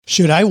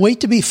Should I wait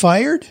to be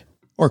fired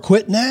or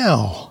quit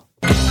now?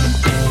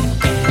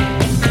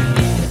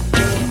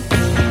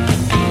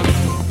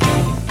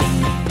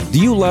 Do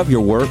you love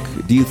your work?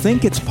 Do you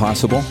think it's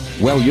possible?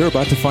 Well, you're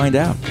about to find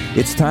out.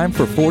 It's time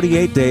for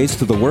 48 Days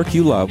to the Work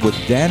You Love with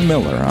Dan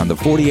Miller on the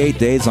 48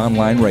 Days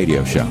Online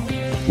Radio Show.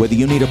 Whether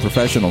you need a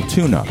professional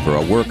tune-up or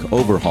a work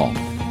overhaul,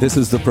 this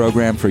is the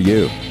program for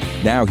you.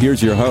 Now,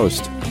 here's your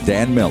host,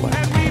 Dan Miller.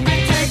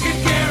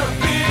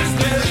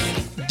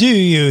 Do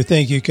you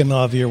think you can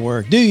love your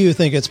work? Do you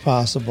think it's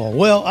possible?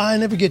 Well, I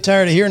never get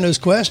tired of hearing those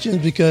questions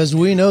because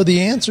we know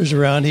the answers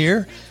around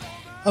here.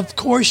 Of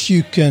course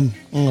you can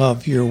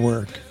love your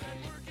work.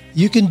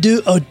 You can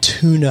do a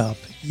tune-up.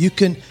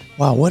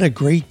 Wow, what a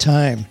great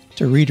time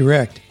to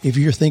redirect if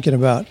you're thinking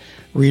about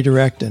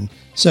redirecting.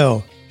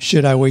 So,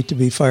 should I wait to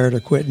be fired or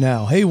quit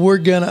now? Hey, we're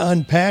going to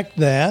unpack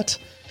that.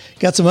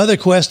 Got some other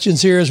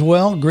questions here as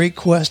well. Great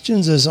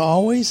questions as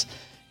always.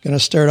 Going to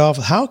start off,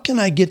 how can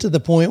I get to the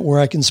point where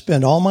I can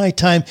spend all my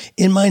time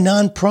in my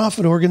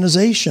nonprofit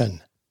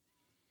organization?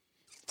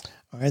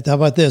 All right, how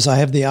about this? I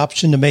have the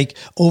option to make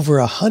over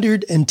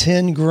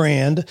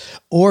 $110,000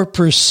 or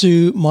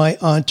pursue my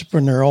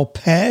entrepreneurial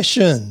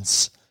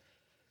passions.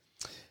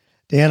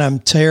 Dan, I'm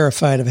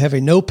terrified of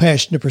having no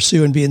passion to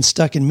pursue and being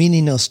stuck in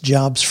meaningless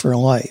jobs for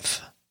life.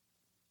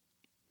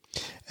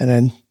 And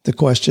then the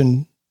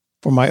question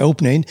for my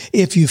opening,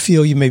 if you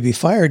feel you may be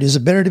fired, is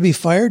it better to be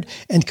fired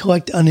and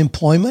collect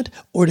unemployment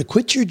or to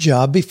quit your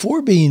job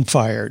before being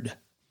fired?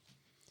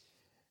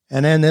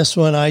 And then this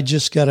one, I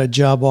just got a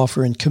job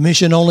offer in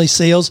commission-only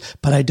sales,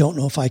 but I don't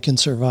know if I can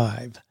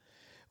survive.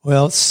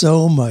 Well,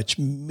 so much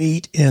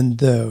meat in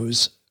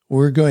those.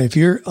 If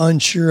you're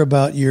unsure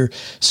about your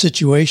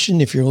situation,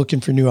 if you're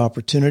looking for new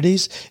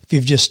opportunities, if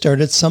you've just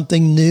started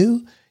something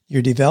new,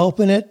 you're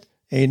developing it,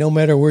 hey, no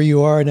matter where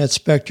you are in that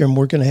spectrum,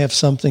 we're going to have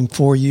something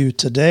for you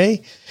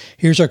today.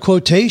 Here's our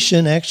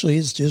quotation. Actually,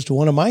 it's just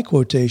one of my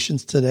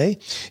quotations today.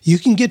 You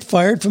can get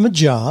fired from a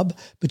job,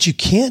 but you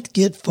can't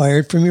get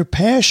fired from your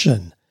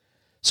passion.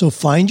 So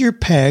find your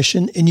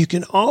passion, and you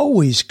can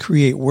always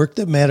create work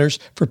that matters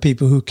for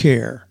people who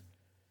care.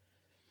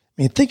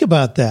 I mean, think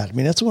about that. I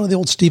mean, that's one of the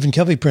old Stephen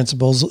Covey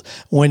principles.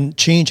 When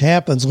change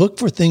happens, look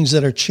for things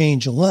that are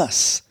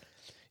changeless.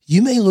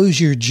 You may lose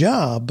your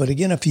job, but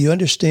again, if you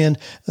understand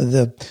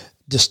the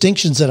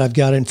distinctions that I've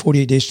got in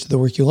 48 Days to the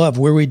Work You Love,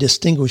 where we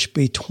distinguish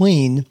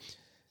between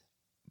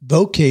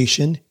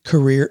vocation,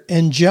 career,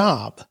 and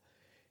job.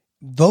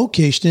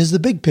 Vocation is the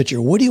big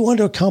picture. What do you want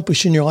to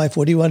accomplish in your life?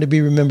 What do you want to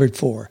be remembered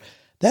for?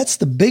 That's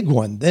the big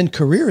one. Then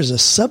career is a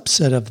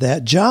subset of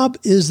that. Job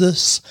is the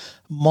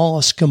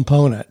smallest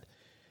component.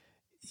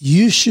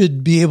 You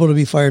should be able to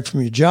be fired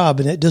from your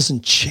job, and it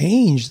doesn't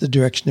change the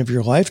direction of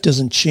your life,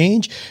 doesn't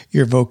change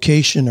your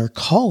vocation or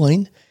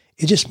calling.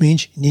 It just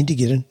means you need to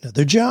get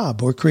another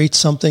job or create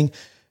some kind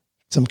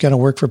of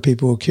work for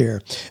people who care.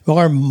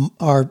 Well,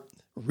 our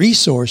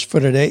resource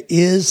for today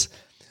is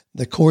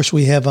the course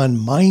we have on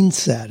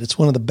mindset. It's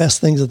one of the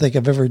best things I think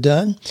I've ever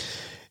done.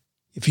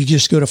 If you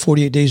just go to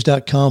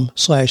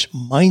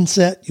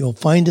 48days.com/mindset, you'll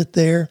find it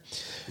there.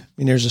 I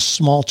mean, there's a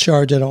small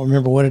charge. I don't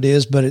remember what it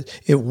is, but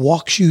it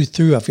walks you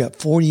through. I've got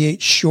 48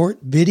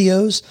 short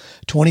videos,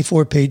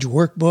 24-page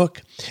workbook,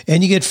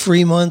 and you get 2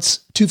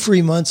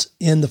 free months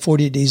in the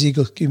 48 Days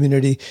Eagle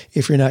community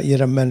if you're not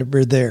yet a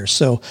member there.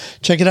 So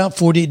check it out,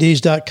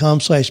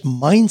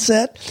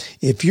 48days.com/mindset.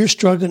 If you're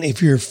struggling,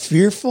 if you're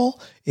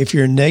fearful, if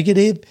you're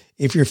negative,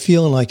 if you're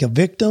feeling like a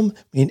victim,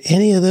 I mean,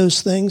 any of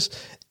those things,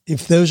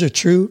 if those are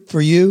true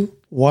for you,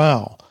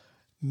 wow.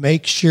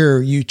 Make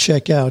sure you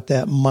check out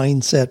that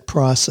mindset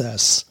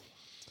process.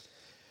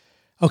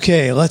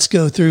 Okay, let's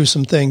go through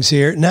some things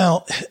here.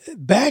 Now,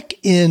 back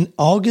in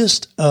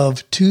August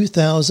of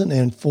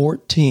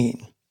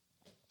 2014,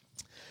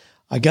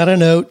 I got a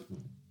note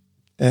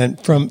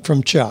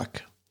from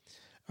Chuck.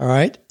 All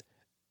right,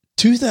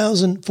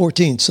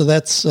 2014. So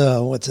that's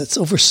that's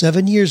over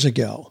 7 years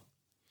ago.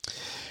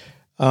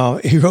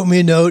 He wrote me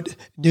a note,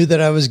 knew that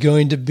I was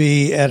going to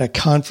be at a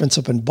conference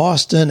up in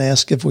Boston,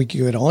 asked if we could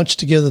go to lunch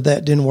together.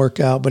 That didn't work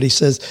out, but he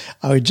says,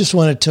 I just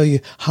want to tell you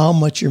how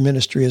much your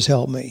ministry has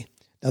helped me.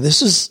 Now,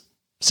 this is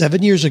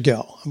 7 years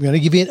ago. I'm going to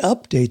give you an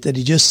update that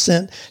he just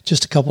sent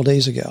just a couple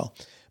days ago.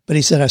 But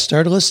he said, I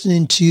started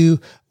listening to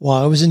you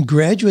while I was in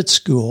graduate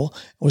school.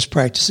 I was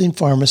practicing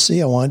pharmacy.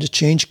 I wanted to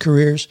change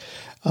careers.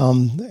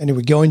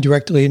 Anyway, going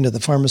directly into the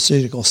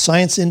pharmaceutical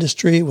science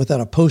industry without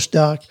a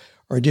postdoc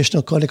or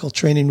additional clinical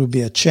training would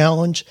be a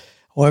challenge.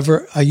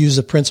 However, I used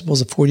the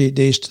principles of 48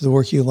 Days to the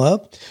Work You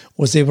Love,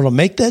 was able to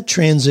make that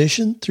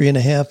transition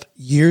 3.5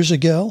 years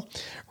ago,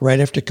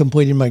 right after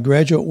completing my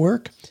graduate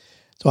work.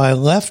 So I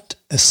left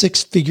a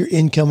 6-figure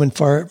income in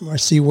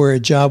pharmacy where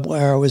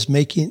I was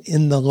making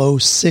in the low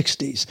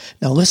 60s.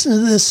 Now listen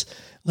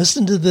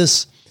to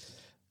this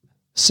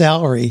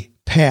salary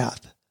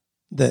path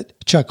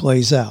that Chuck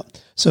lays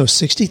out. So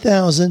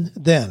 $60,000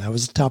 then. I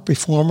was a top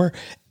performer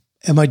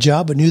at my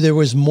job. I knew there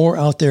was more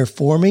out there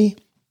for me.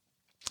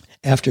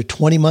 After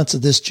 20 months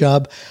of this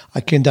job,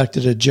 I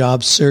conducted a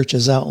job search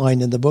as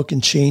outlined in the book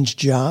and changed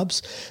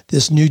jobs.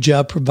 This new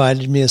job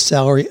provided me a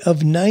salary of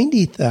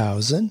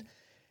 $90,000,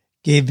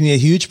 gave me a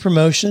huge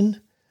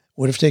promotion,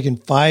 would have taken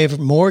 5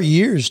 more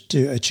years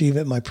to achieve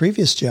at my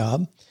previous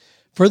job.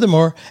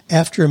 Furthermore,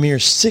 after a mere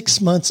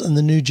 6 months on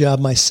the new job,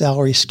 my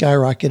salary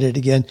skyrocketed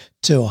again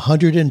to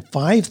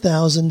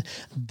 $105,000,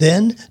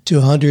 then to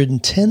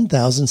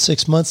 $110,000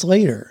 6 months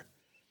later.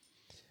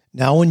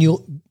 Now,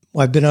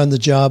 I've been on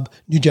the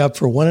new job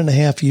for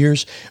 1.5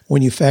 years.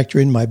 When you factor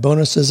in my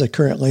bonuses, I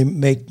currently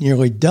make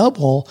nearly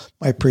double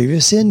my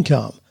previous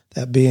income,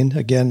 that being,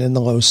 again, in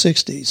the low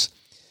 60s.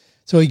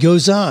 So he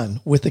goes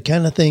on with the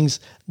kind of things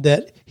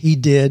that he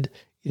did,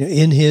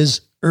 in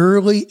his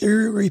early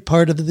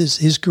part of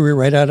his career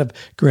right out of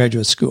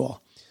graduate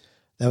school.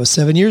 That was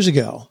 7 years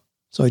ago.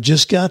 So I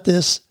just got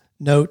this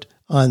note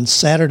on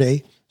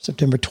Saturday,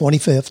 September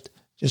 25th,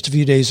 just a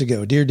few days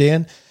ago. Dear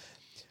Dan,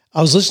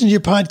 I was listening to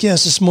your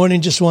podcast this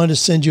morning, just wanted to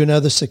send you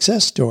another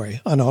success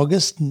story. On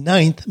August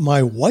 9th,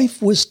 my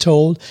wife was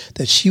told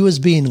that she was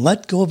being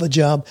let go of a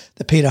job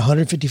that paid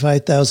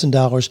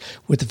 $155,000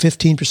 with a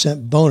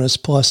 15% bonus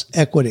plus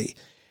equity.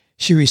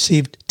 She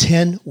received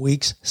 10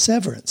 weeks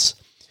severance.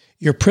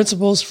 Your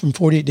principles from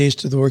 48 Days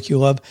to the Work You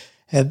Love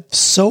have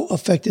so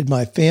affected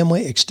my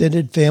family,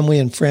 extended family,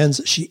 and friends,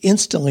 she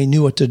instantly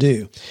knew what to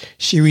do.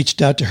 She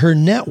reached out to her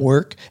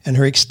network and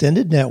her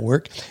extended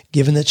network,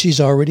 given that she's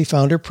already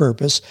found her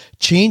purpose,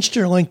 changed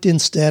her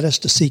LinkedIn status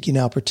to seeking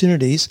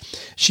opportunities.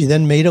 She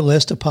then made a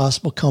list of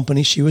possible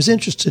companies she was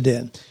interested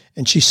in,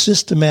 and she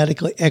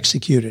systematically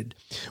executed.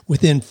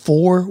 Within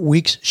 4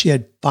 weeks, she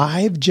had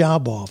 5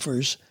 job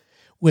offers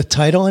with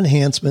title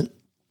enhancement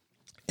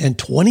and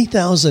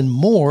 $20,000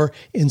 more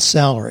in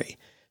salary.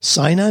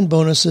 Sign-on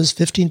bonuses,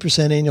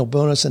 15% annual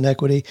bonus and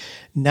equity.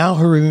 Now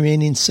her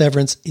remaining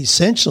severance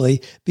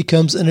essentially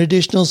becomes an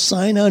additional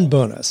sign-on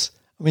bonus.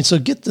 So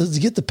get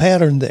the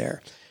pattern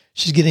there.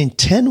 She's getting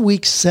 10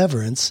 weeks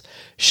severance.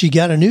 She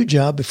got a new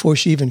job before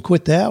she even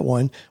quit that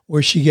one,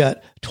 where she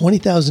got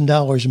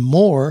 $20,000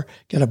 more,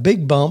 got a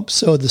big bump.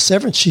 So the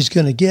severance she's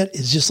going to get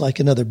is just like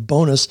another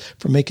bonus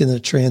for making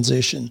the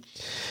transition.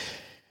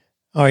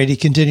 All right, he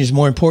continues,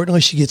 more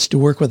importantly, she gets to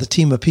work with a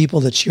team of people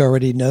that she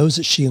already knows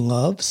that she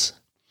loves.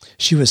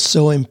 She was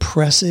so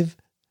impressive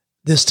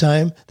this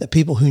time that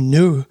people who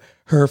knew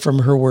her from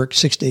her work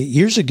 6 to 8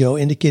 years ago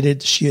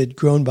indicated she had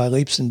grown by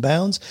leaps and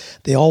bounds.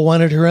 They all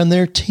wanted her on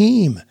their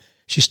team.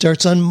 She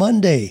starts on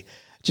Monday.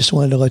 Just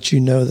wanted to let you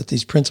know that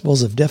these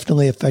principles have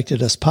definitely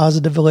affected us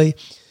positively,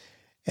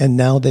 and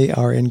now they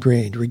are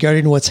ingrained.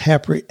 Regarding what's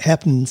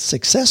happened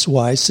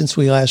success-wise since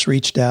we last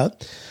reached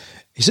out,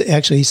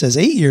 he says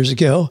 8 years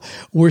ago,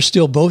 we're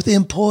still both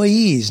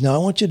employees. Now, I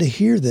want you to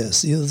hear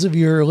this. Those of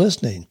you who are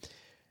listening,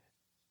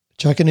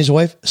 Chuck and his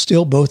wife,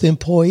 still both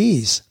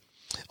employees,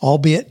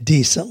 albeit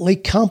decently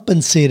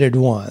compensated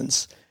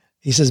ones.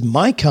 He says,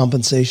 my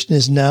compensation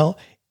is now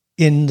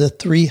in the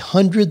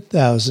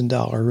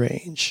 $300,000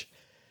 range.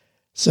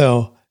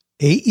 So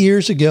 8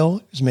 years ago,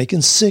 he was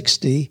making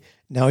 60.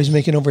 Now he's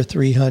making over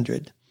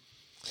 300.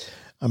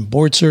 I'm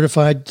board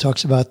certified,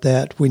 talks about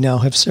that. We now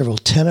have several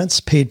tenants,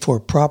 paid for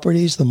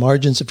properties. The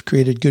margins have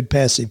created good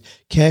passive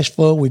cash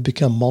flow. We've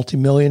become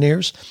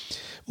multimillionaires.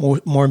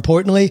 More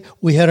importantly,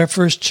 we had our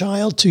first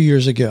child 2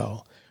 years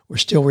ago. We're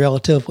still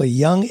relatively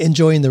young,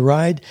 enjoying the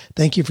ride.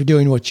 Thank you for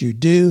doing what you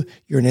do.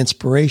 You're an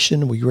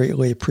inspiration. We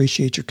greatly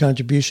appreciate your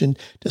contribution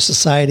to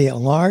society at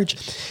large.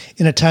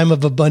 In a time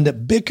of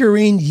abundant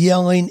bickering,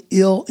 yelling,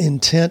 ill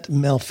intent,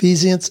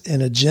 malfeasance,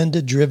 and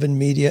agenda-driven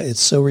media,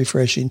 it's so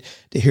refreshing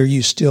to hear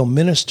you still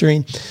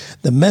ministering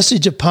the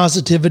message of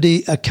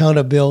positivity,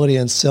 accountability,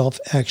 and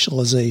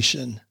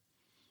self-actualization.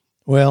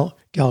 Well,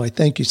 golly,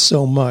 thank you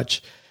so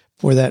much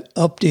for that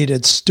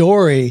updated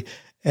story.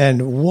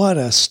 And what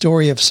a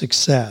story of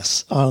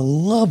success. I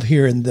love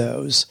hearing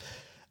those.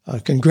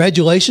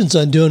 Congratulations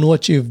on doing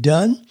what you've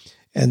done.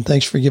 And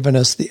thanks for giving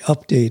us the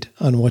update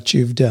on what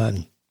you've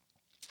done.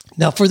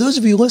 Now, for those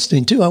of you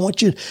listening too, I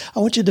want you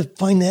to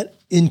find that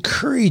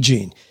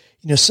encouraging.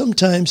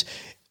 Sometimes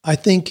I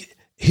think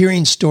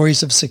hearing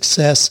stories of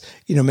success,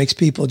 makes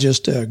people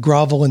just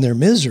grovel in their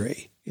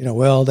misery.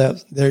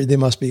 They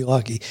must be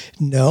lucky.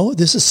 No,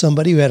 this is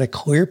somebody who had a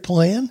clear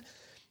plan,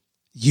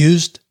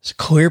 used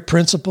clear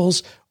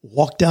principles,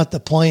 walked out the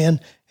plan,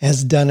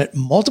 has done it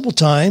multiple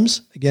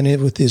times. Again,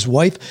 with his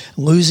wife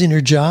losing her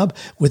job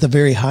with a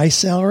very high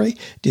salary.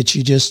 Did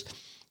she just,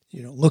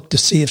 look to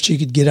see if she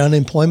could get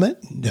unemployment?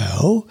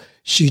 No,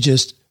 she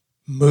just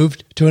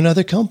moved to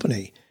another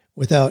company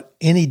without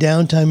any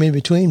downtime in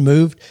between,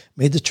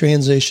 made the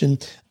transition.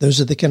 Those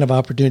are the kind of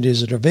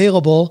opportunities that are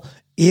available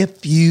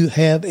if you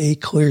have a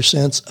clear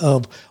sense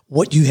of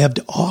what you have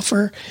to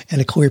offer and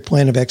a clear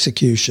plan of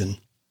execution.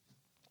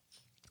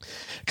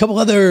 A couple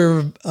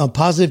other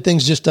positive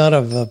things just out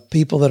of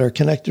people that are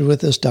connected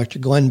with us. Dr.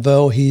 Glenn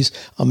Vo, he's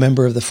a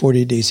member of the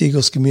 48 Days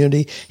Eagles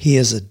community. He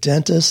is a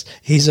dentist.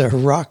 He's a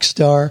rock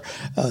star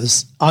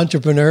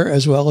entrepreneur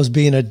as well as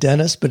being a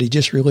dentist, but he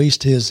just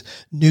released his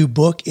new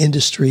book,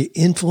 Industry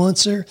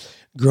Influencer.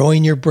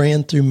 Growing Your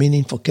Brand Through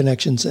Meaningful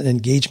Connections and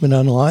Engagement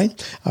Online.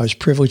 I was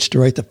privileged to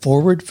write the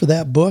foreword for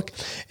that book.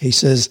 He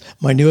says,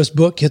 my newest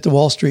book hit the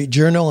Wall Street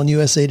Journal and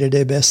USA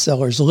Today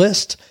bestsellers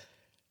list.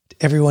 To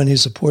everyone who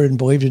supported and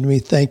believed in me,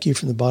 thank you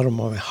from the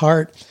bottom of my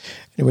heart.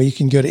 Anyway, you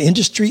can go to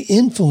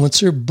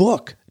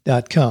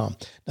industryinfluencerbook.com.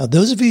 Now,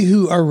 those of you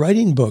who are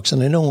writing books,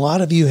 and I know a lot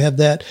of you have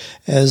that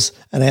as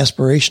an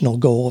aspirational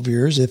goal of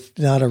yours, if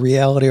not a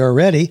reality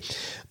already,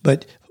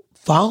 but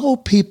follow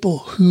people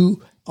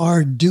who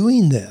are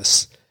doing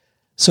this.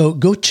 So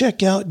go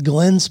check out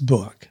Glenn's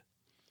book,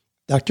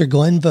 Dr.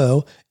 Glenn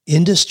Vo,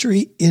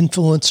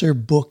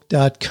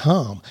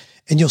 industryinfluencerbook.com,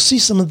 and you'll see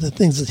some of the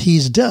things that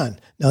he's done.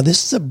 Now,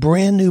 this is a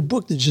brand new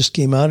book that just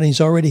came out, and he's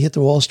already hit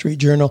the Wall Street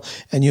Journal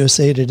and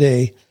USA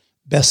Today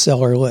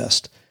bestseller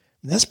list.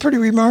 And that's pretty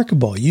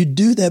remarkable. You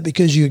do that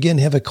because you, again,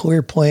 have a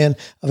clear plan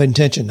of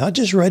intention, not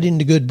just writing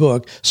a good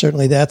book.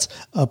 Certainly that's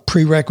a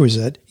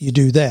prerequisite. You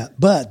do that.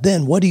 But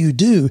then what do you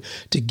do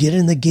to get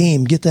in the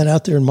game, get that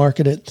out there and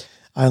market it?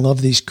 I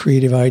love these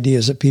creative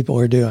ideas that people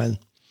are doing.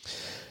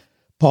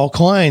 Paul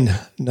Klein,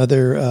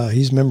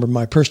 he's a member of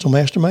my personal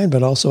mastermind,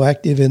 but also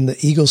active in the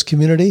Eagles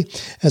community,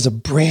 has a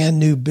brand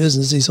new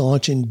business. He's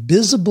launching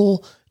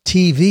Bizible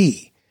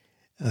TV.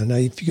 Now,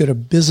 if you go to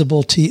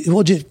Bizible TV,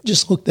 well,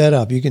 just look that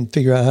up. You can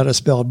figure out how to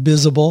spell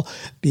Bizible,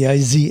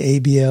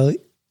 Bizable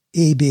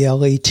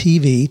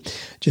TV.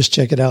 Just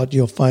check it out.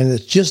 You'll find that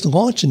it's just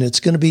launching. It's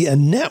going to be a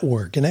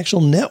network, an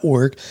actual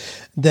network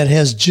that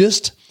has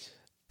just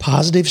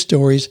positive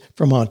stories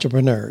from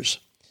entrepreneurs.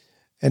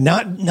 And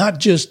not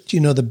just,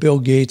 the Bill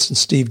Gates and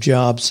Steve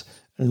Jobs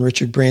and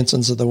Richard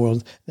Branson's of the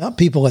world, not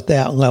people at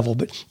that level,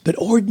 but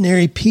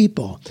ordinary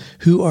people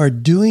who are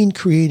doing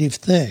creative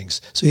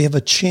things. So you have a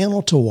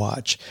channel to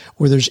watch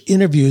where there's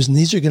interviews, and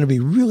these are going to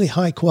be really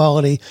high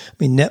quality,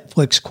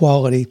 Netflix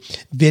quality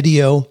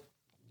video.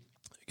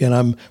 Again,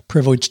 I'm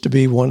privileged to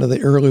be one of the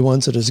early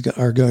ones that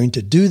are going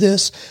to do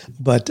this,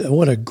 but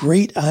what a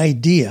great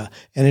idea.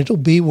 And it'll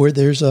be where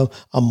there's a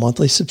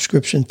monthly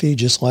subscription fee,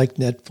 just like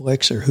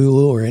Netflix or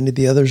Hulu or any of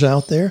the others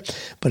out there.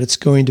 But it's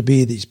going to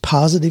be these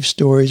positive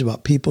stories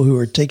about people who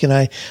are taking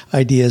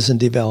ideas and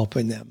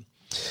developing them.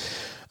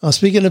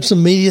 Speaking of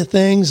some media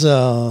things,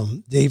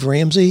 Dave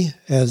Ramsey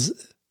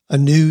has a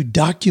new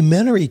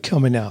documentary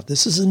coming out.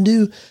 This is a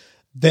new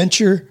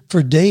venture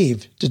for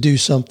Dave to do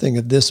something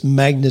of this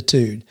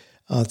magnitude.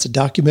 It's a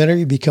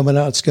documentary be coming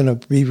out. It's going to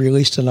be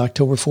released on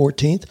October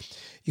 14th.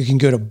 You can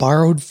go to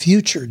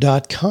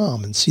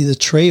borrowedfuture.com and see the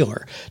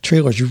trailer.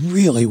 Trailer's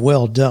really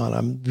well done.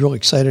 I'm really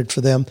excited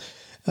for them.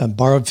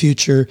 Borrowed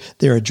Future,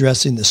 they're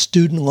addressing the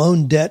student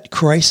loan debt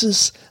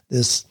crisis,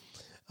 this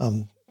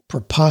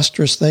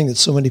preposterous thing that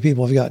so many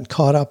people have gotten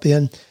caught up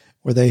in,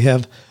 where they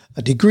have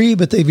a degree,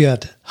 but they've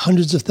got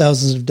hundreds of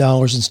thousands of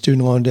dollars in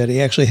student loan debt.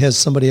 He actually has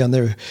somebody on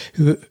there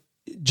who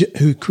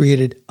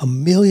created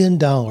 $1 million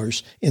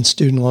in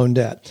student loan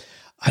debt.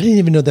 I didn't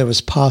even know that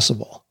was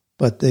possible,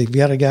 but they've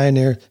got a guy in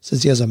there that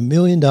says he has $1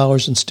 million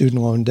in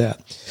student loan debt.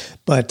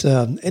 But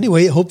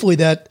anyway, hopefully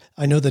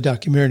I know the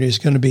documentary is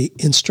going to be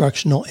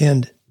instructional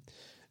and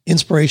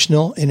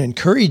inspirational and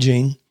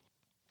encouraging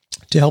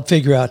to help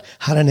figure out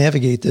how to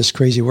navigate this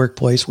crazy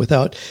workplace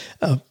without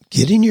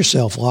getting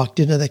yourself locked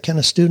into that kind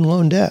of student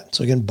loan debt.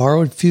 So again,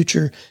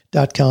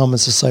 borrowedfuture.com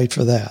is the site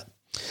for that.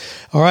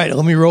 All right,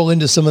 let me roll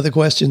into some of the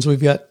questions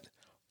we've got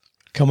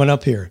coming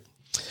up here.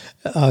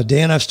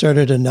 Dan, I've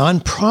started a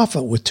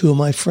nonprofit with two of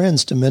my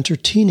friends to mentor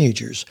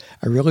teenagers.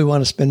 I really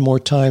want to spend more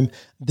time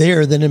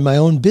there than in my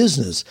own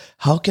business.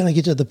 How can I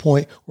get to the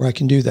point where I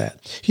can do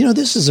that?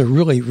 This is a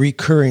really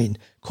recurring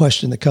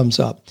question that comes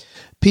up.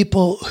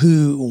 People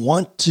who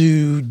want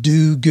to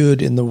do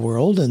good in the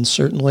world, and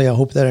certainly I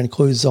hope that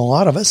includes a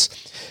lot of us,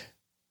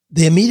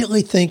 they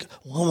immediately think,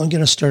 well, I'm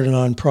going to start a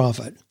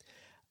nonprofit.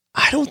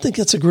 I don't think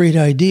that's a great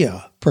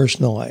idea,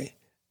 personally,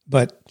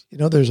 but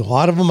there's a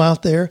lot of them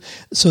out there.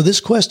 So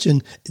this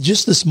question,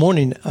 just this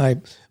morning,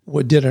 I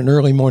did an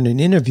early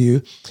morning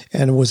interview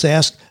and was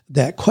asked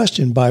that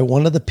question by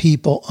one of the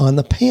people on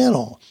the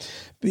panel.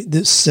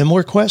 This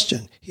similar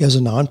question. He has a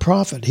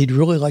nonprofit. He'd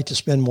really like to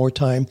spend more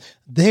time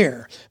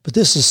there, but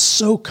this is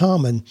so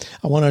common.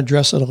 I want to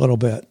address it a little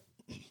bit.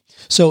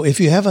 So if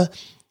you have a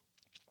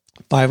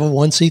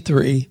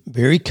 501c3,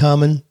 very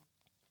common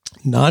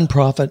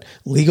nonprofit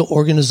legal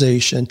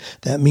organization,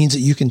 that means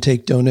that you can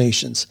take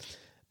donations.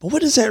 But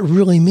what does that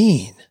really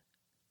mean?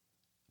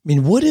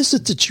 What is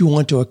it that you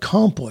want to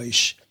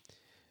accomplish?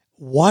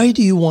 Why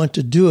do you want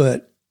to do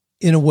it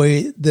in a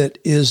way that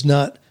is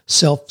not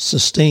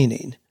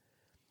self-sustaining?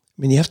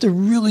 You have to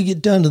really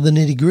get down to the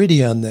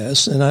nitty-gritty on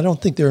this, and I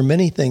don't think there are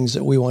many things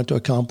that we want to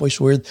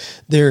accomplish where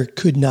there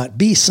could not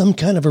be some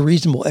kind of a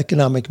reasonable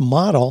economic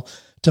model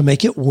to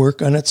make it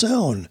work on its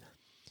own,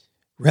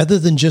 rather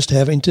than just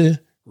having to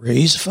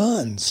raise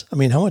funds.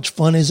 How much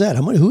fun is that?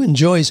 Who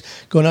enjoys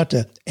going out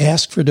to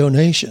ask for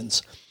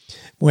donations?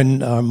 When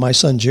my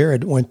son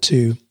Jared went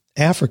to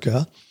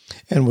Africa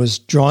and was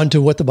drawn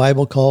to what the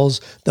Bible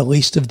calls the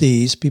least of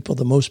these, people,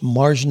 the most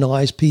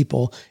marginalized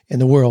people in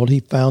the world, he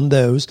found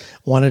those,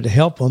 wanted to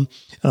help them.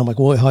 And I'm like,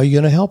 well, how are you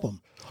going to help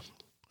them?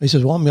 He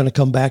says, well, I'm going to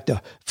come back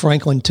to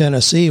Franklin,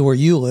 Tennessee, where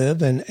you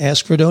live, and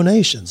ask for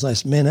donations. I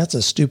said, man, that's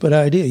a stupid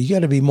idea. You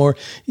got to be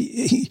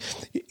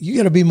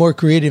more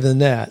creative than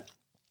that.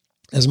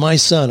 As my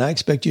son, I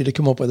expect you to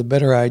come up with a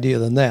better idea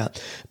than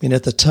that. I mean,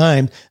 at the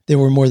time, there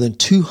were more than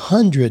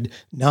 200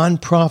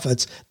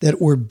 nonprofits that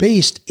were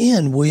based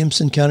in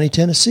Williamson County,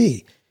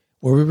 Tennessee,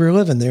 where we were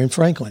living there in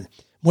Franklin.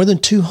 More than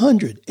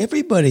 200.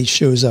 Everybody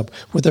shows up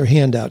with their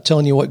hand out,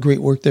 telling you what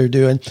great work they're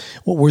doing,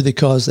 what worthy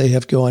cause they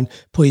have going.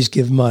 Please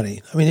give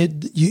money. I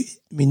mean,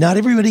 not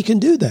everybody can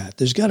do that.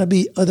 There's got to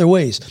be other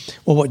ways.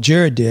 Well, what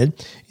Jared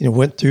did,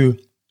 went through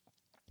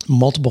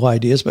multiple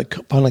ideas, but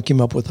finally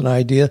came up with an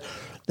idea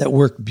that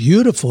worked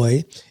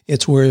beautifully.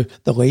 It's where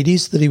the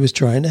ladies that he was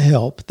trying to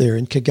help there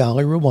in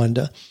Kigali,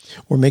 Rwanda,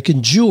 were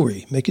making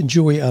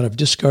jewelry out of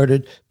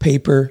discarded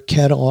paper,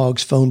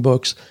 catalogs, phone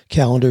books,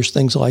 calendars,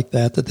 things like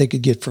that they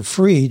could get for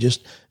free,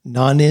 just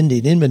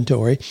non-ending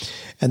inventory.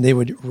 And they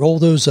would roll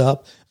those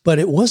up. But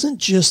it wasn't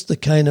just the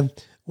kind of,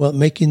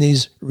 making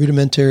these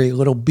rudimentary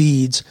little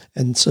beads.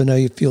 And so now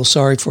you feel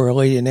sorry for a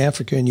lady in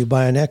Africa and you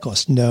buy a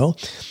necklace. No.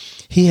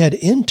 He had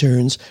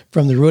interns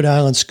from the Rhode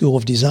Island School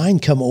of Design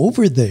come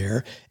over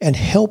there and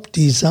help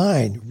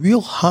design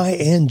real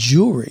high-end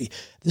jewelry.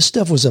 This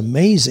stuff was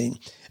amazing.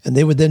 And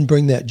they would then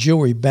bring that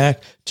jewelry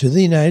back to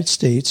the United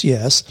States,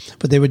 yes,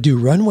 but they would do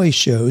runway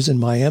shows in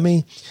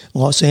Miami,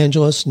 Los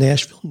Angeles,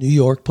 Nashville, New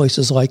York,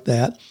 places like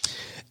that.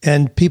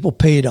 And people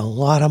paid a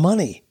lot of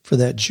money for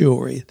that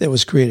jewelry that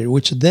was created,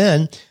 which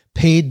then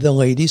paid the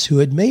ladies who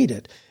had made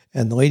it.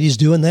 And the ladies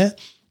doing that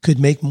could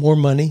make more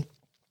money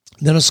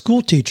than a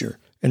school teacher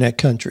in that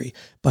country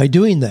by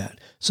doing that.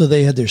 So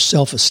they had their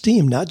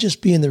self-esteem, not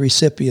just being the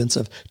recipients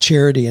of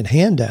charity and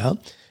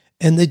handout,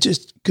 and they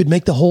just could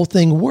make the whole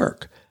thing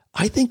work.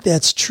 I think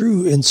that's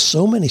true in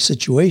so many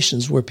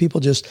situations where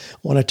people just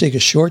want to take a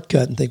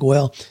shortcut and think,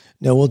 well,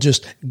 no, we'll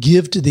just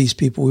give to these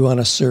people we want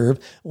to serve.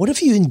 What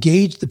if you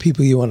engage the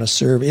people you want to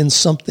serve in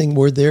something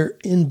where they're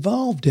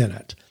involved in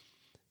it? I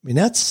mean,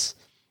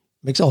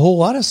 makes a whole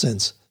lot of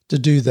sense to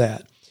do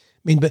that.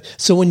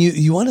 So when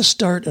you want to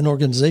start an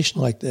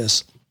organization like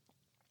this,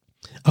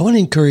 I want to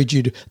encourage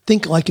you to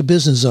think like a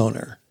business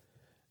owner.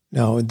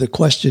 Now, the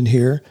question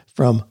here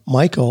from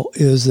Michael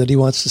is that he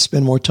wants to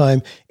spend more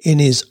time in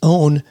his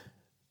own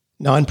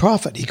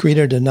nonprofit. He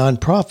created a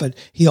nonprofit.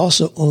 He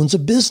also owns a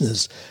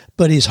business,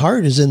 but his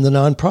heart is in the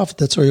nonprofit.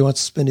 That's where he wants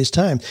to spend his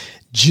time.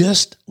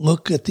 Just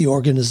look at the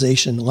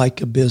organization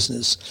like a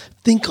business.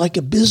 Think like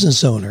a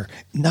business owner,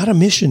 not a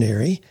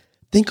missionary.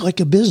 Think like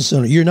a business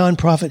owner. Your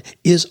nonprofit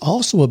is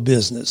also a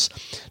business.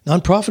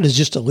 Nonprofit is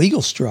just a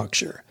legal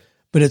structure,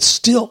 but it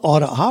still ought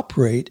to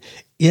operate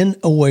in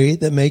a way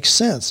that makes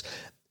sense,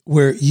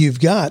 where you've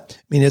got,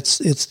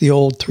 it's the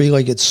old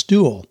three-legged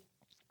stool: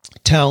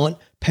 talent,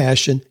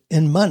 passion,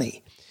 and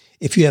money.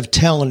 If you have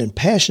talent and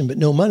passion but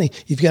no money,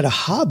 you've got a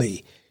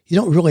hobby. You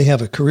don't really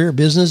have a career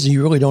business, and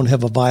you really don't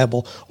have a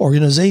viable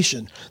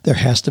organization. There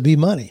has to be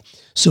money.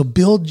 So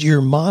build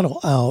your model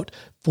out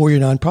for your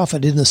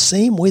nonprofit in the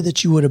same way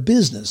that you would a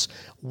business.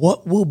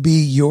 What will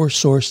be your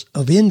source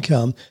of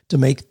income to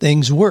make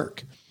things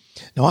work?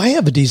 Now, I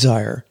have a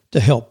desire to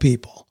help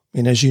people.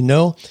 As you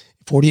know,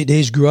 48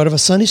 Days grew out of a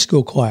Sunday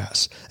school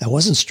class. That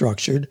wasn't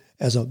structured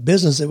as a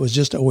business. It was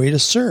just a way to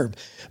serve.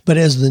 But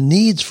as the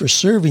needs for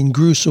serving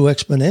grew so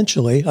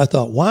exponentially, I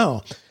thought,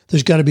 wow,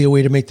 there's got to be a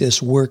way to make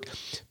this work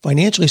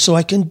financially so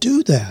I can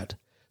do that.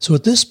 So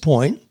at this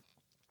point,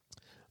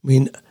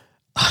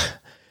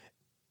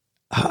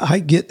 I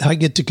get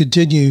to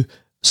continue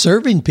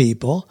serving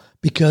people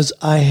because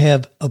I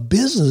have a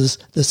business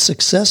that's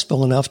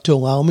successful enough to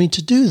allow me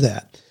to do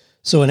that.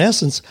 So in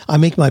essence, I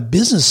make my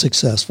business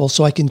successful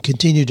so I can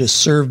continue to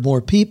serve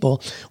more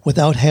people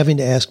without having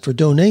to ask for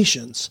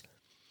donations.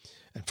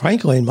 And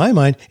frankly, in my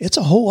mind, it's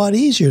a whole lot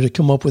easier to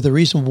come up with a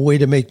reasonable way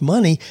to make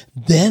money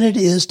than it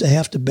is to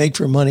have to beg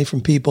for money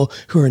from people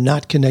who are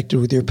not connected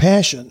with your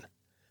passion.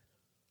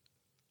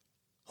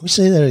 Let me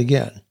say that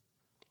again.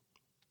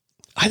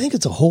 I think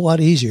it's a whole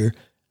lot easier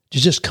to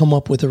just come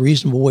up with a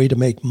reasonable way to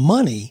make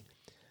money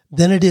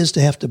than it is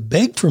to have to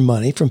beg for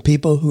money from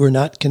people who are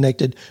not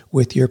connected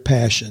with your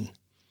passion.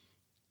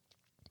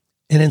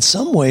 And in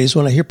some ways,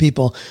 when I hear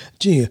people,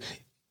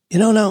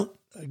 now,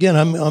 again,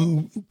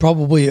 I'm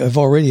probably have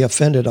already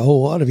offended a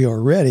whole lot of you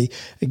already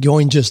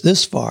going just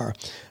this far.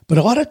 But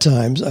a lot of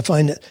times I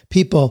find that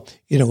people,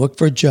 look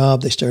for a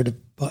job, they start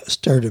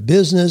a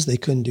business, they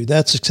couldn't do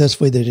that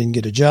successfully, they didn't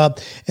get a job.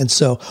 And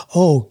so,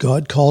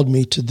 God called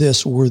me to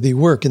this worthy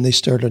work, and they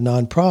start a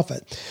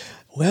nonprofit.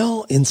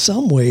 Well, in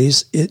some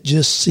ways, it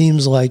just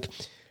seems like,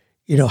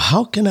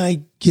 how can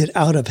I get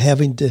out of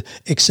having to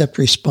accept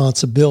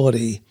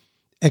responsibility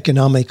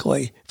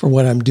economically for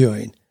what I'm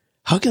doing?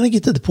 How can I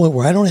get to the point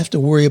where I don't have to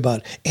worry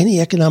about any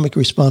economic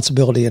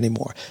responsibility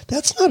anymore?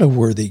 That's not a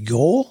worthy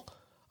goal.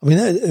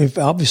 If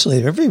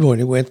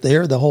everybody went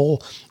there, the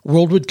whole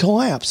world would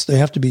collapse. There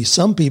have to be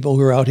some people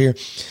who are out here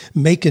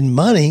making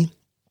money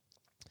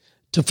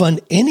to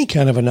fund any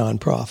kind of a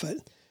nonprofit.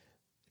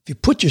 If you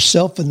put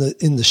yourself in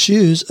the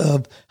shoes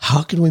of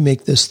how can we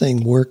make this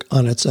thing work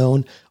on its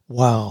own,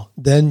 wow,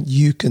 then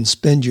you can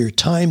spend your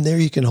time there.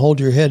 You can hold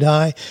your head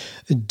high,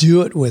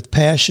 do it with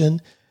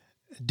passion,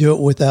 do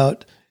it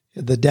without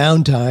the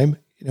downtime.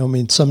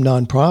 Some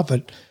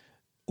nonprofit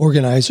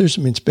organizers,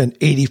 spend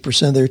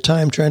 80% of their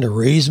time trying to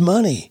raise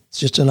money. It's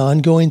just an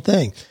ongoing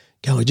thing.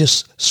 Golly,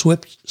 just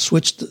flip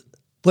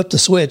the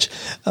switch,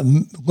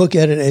 look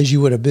at it as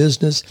you would a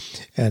business,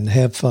 and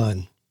have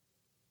fun.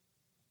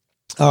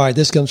 All right,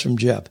 this comes from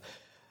Jeff.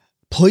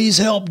 Please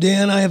help,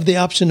 Dan. I have the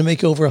option to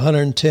make over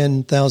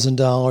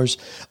 $110,000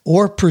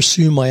 or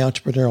pursue my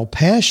entrepreneurial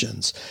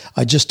passions.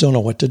 I just don't know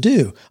what to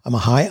do. I'm a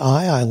high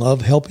I. I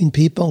love helping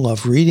people,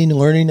 love reading and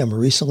learning. I'm a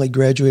recently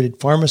graduated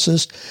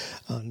pharmacist,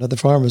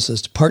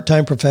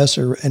 part-time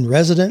professor and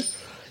resident.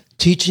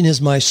 Teaching is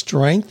my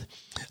strength.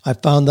 I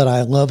found that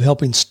I love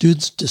helping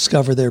students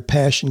discover their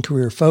passion,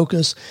 career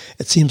focus.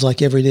 It seems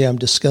like every day I'm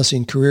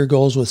discussing career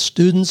goals with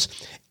students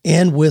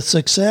and with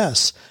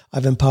success.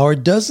 I've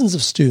empowered dozens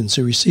of students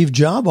who receive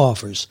job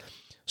offers.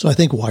 So I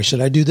think, why should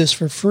I do this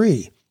for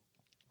free?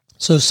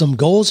 So some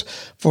goals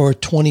for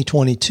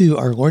 2022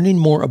 are learning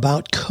more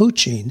about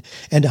coaching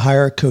and to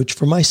hire a coach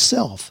for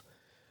myself.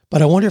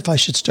 But I wonder if I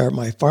should start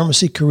my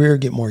pharmacy career,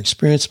 get more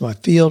experience in my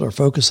field, or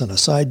focus on a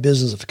side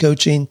business of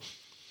coaching.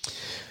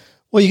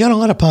 Well, you got a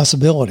lot of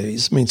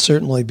possibilities.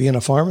 Certainly being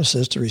a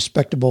pharmacist, a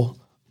respectable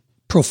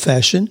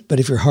profession, but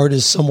if your heart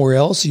is somewhere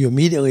else, you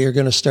immediately are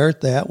going to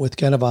start that with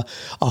kind of a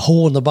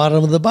hole in the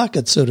bottom of the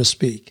bucket, so to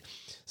speak.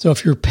 So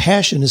if your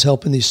passion is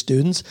helping these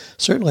students,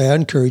 certainly I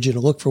encourage you to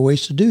look for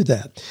ways to do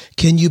that.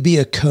 Can you be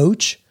a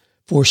coach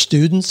for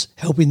students,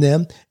 helping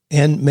them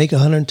and make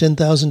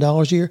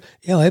 $110,000 a year?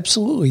 Yeah,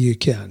 absolutely you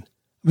can.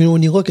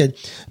 When you look at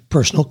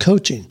personal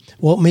coaching,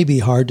 well, it may be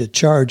hard to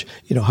charge,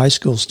 high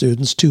school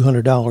students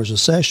 $200 a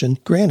session.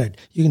 Granted,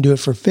 you can do it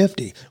for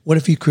 $50. What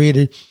if you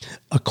created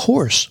a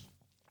course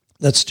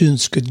that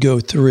students could go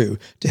through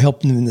to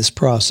help them in this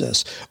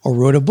process, or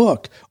wrote a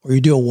book, or you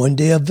do a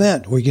one-day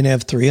event where you can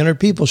have 300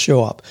 people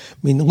show up?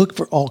 Look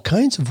for all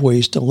kinds of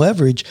ways to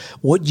leverage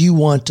what you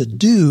want to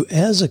do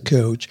as a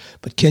coach,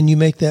 but can you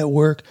make that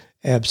work?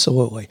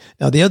 Absolutely.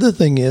 Now, the other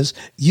thing is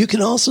you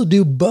can also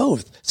do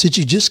both. Since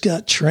you just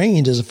got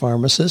trained as a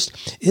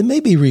pharmacist, it may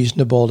be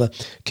reasonable to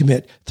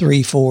commit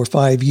 3, 4,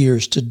 5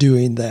 years to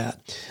doing that.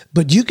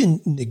 But you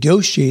can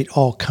negotiate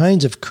all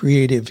kinds of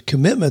creative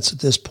commitments at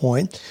this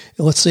point.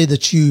 Let's say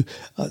that you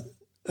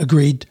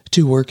agreed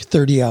to work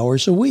 30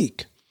 hours a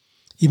week.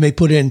 You may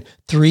put in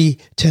 3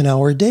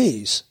 10-hour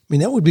days.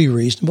 That would be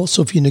reasonable.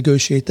 So if you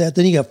negotiate that,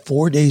 then you got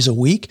 4 days a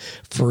week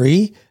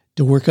free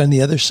to work on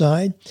the other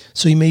side.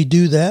 So you may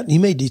do that. You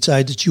may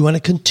decide that you want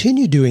to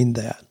continue doing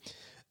that,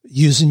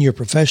 using your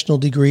professional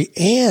degree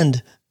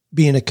and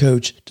being a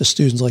coach to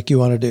students like you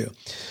want to do.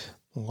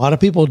 A lot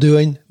of people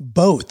doing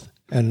both,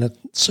 and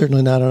it's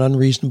certainly not an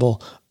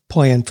unreasonable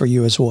plan for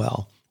you as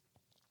well.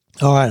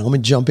 All right, let me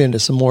jump into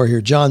some more here.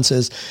 John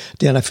says,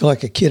 Dan, I feel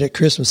like a kid at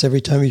Christmas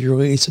every time you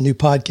release a new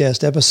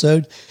podcast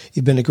episode.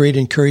 You've been a great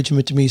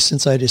encouragement to me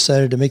since I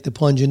decided to make the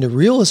plunge into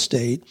real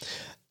estate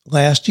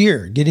last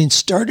year. Getting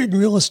started in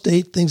real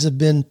estate, things have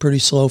been pretty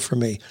slow for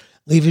me,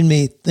 leaving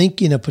me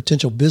thinking of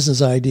potential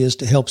business ideas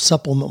to help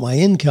supplement my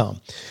income.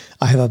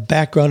 I have a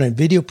background in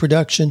video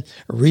production.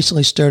 I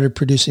recently started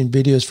producing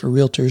videos for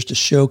realtors to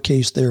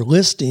showcase their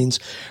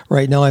listings.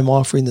 Right now, I'm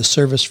offering the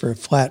service for a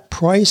flat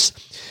price,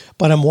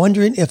 but I'm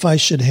wondering if I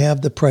should have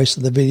the price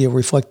of the video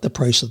reflect the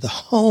price of the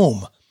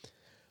home.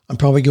 I'm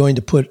probably going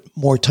to put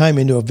more time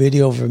into a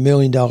video of $1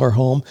 million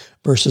home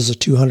versus a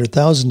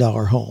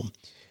 $200,000 home.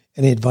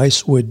 Any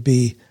advice would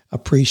be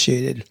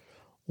appreciated.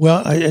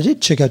 Well, I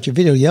did check out your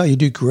video. Yeah, you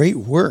do great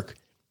work,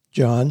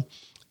 John.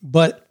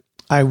 But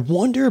I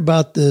wonder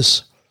about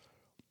this.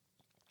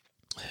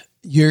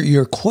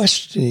 You're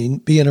questioning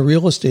being a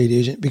real estate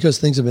agent because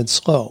things have been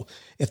slow.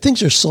 If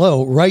things are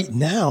slow right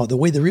now, the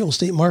way the real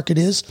estate market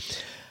is,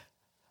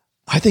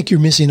 I think you're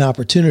missing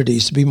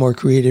opportunities to be more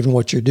creative in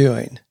what you're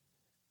doing.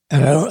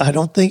 And I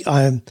don't think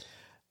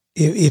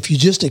if you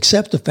just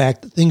accept the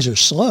fact that things are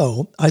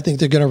slow, I think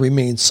they're going to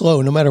remain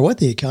slow no matter what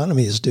the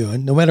economy is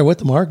doing, no matter what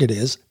the market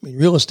is.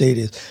 Real estate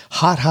is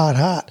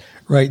hot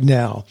right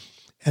now.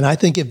 And I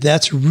think if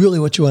that's really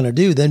what you want to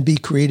do, then be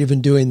creative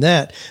in doing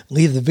that.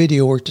 Leave the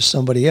video work to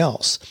somebody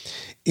else.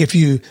 If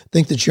you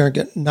think that you're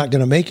not going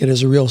to make it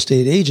as a real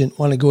estate agent,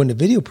 want to go into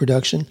video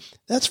production,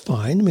 that's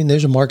fine.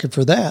 There's a market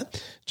for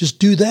that. Just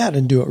do that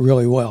and do it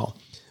really well.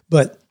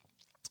 But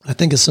I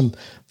think of some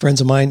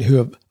friends of mine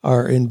who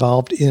are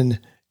involved in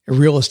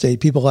real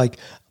estate, people like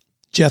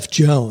Jeff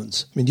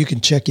Jones. You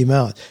can check him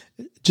out.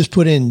 Just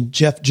put in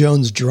Jeff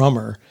Jones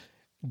drummer,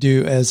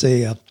 in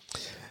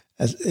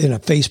a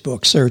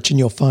Facebook search, and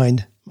you'll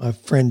find my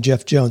friend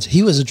Jeff Jones.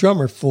 He was a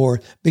drummer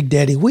for Big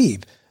Daddy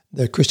Weave,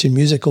 the Christian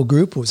musical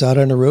group. Was out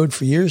on the road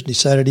for years,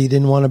 decided he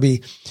didn't want to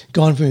be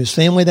gone from his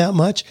family that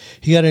much.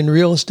 He got into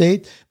real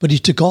estate, but he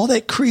took all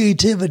that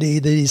creativity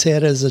that he's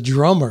had as a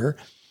drummer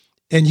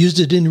and used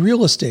it in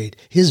real estate.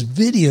 His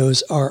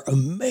videos are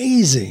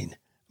amazing.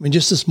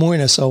 Just this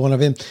morning I saw one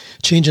of him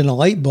changing a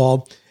light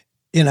bulb,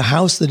 in a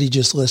house that he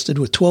just listed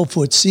with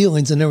 12-foot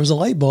ceilings, and there was a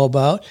light bulb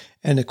out,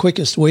 and the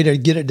quickest way to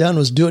get it done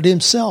was do it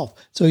himself.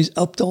 So he's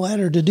up the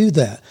ladder to do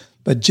that.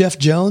 But Jeff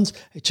Jones,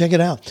 hey, check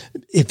it out.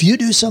 If you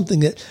do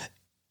something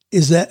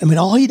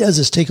all he does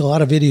is take a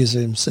lot of videos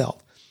of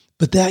himself,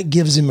 but that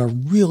gives him a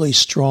really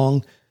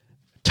strong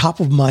top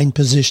of mind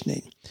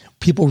positioning.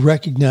 People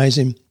recognize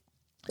him,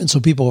 and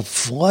so people are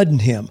flooding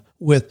him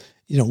with,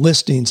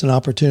 listings and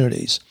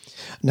opportunities.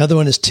 Another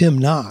one is Tim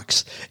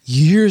Knox.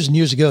 Years and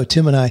years ago,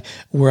 Tim and I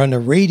were on the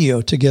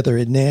radio together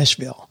in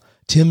Nashville.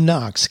 Tim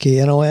Knox,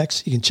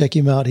 KNOX. You can check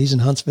him out. He's in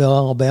Huntsville,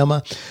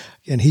 Alabama,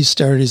 and he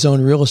started his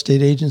own real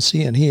estate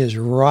agency, and he is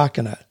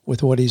rocking it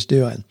with what he's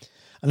doing.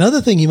 Another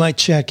thing you might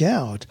check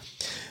out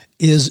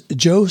is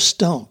Joe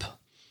Stump.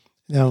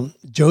 Now,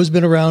 Joe's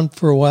been around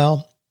for a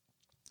while.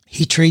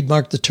 He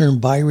trademarked the term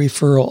by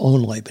referral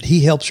only, but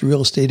he helps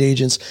real estate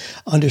agents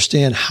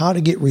understand how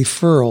to get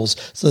referrals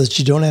so that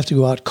you don't have to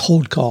go out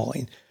cold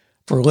calling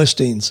for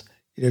listings.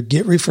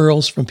 Get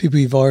referrals from people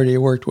you've already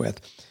worked with.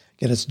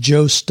 Again, it's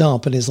Joe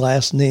Stump, and his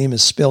last name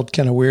is spelled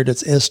kind of weird.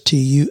 It's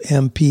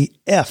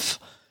STUMPF.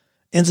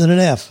 Ends in an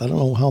F. I don't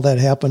know how that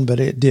happened, but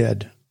it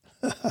did.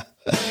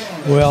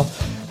 Well,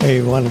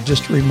 hey, I want to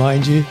just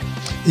remind you,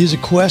 these are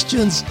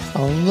questions.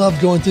 I love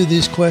going through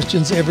these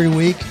questions every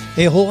week.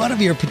 Hey, a whole lot of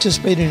you are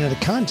participating in a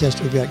contest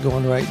we've got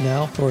going right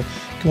now for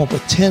come up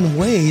with 10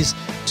 ways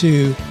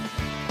to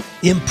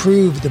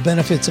improve the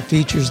benefits, the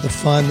features, the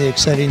fun, the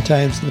exciting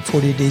times in the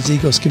 48 Days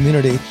Eagles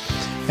community.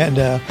 And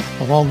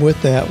along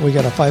with that, we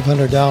got a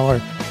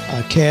 $500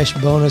 cash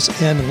bonus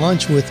and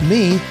lunch with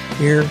me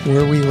here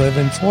where we live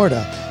in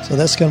Florida. So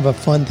that's kind of a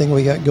fun thing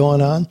we got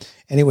going on.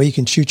 Anyway, you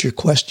can shoot your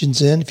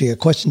questions in. If you got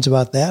questions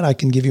about that, I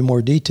can give you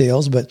more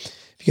details. But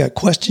if you got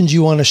questions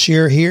you want to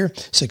share here,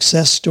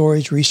 success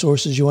stories,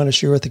 resources you want to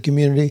share with the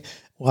community,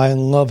 well, I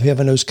love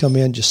having those come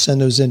in. Just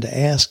send those in to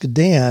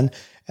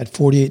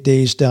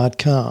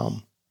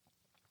askdan@48days.com.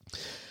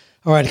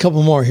 All right, a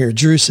couple more here.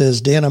 Drew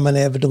says, Dan, I'm an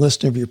avid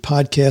listener of your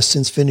podcast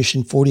since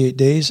finishing 48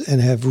 Days and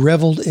have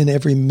reveled in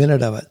every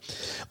minute of it.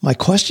 My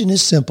question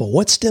is simple.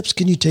 What steps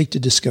can you take to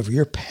discover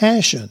your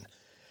passion?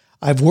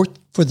 I've worked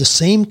for the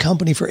same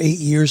company for 8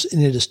 years,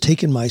 and it has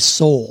taken my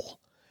soul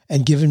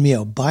and given me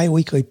a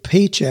biweekly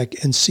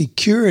paycheck and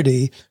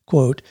security,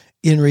 quote,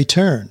 in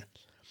return.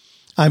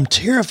 I'm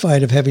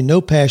terrified of having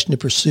no passion to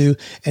pursue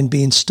and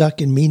being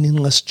stuck in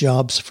meaningless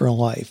jobs for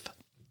life.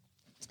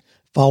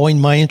 Following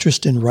my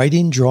interest in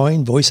writing,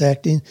 drawing, voice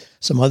acting,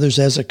 some others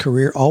as a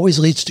career, always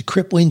leads to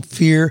crippling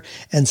fear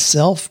and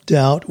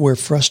self-doubt where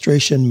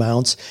frustration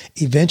mounts,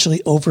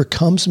 eventually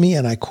overcomes me,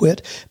 and I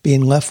quit,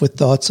 being left with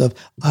thoughts of,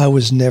 I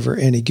was never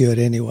any good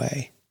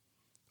anyway.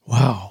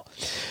 Wow.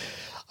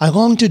 I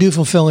long to do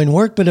fulfilling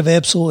work, but have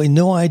absolutely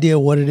no idea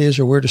what it is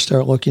or where to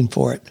start looking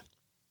for it.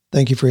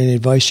 Thank you for any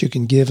advice you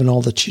can give and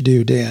all that you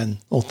do, Dan.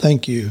 Well,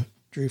 thank you,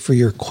 Drew, for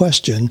your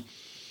question.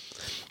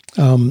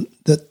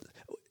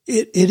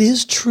 It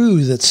is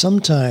true that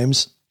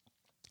sometimes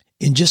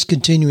in just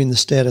continuing the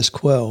status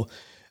quo,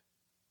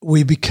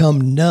 we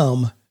become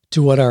numb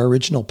to what our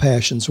original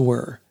passions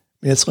were. I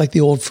mean, it's like the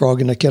old frog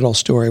in the kettle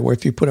story where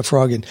if you put a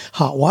frog in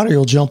hot water,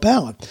 he'll jump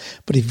out.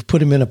 But if you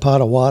put him in a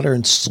pot of water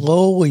and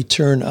slowly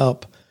turn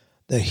up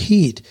the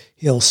heat,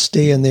 he'll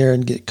stay in there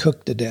and get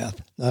cooked to death.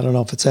 I don't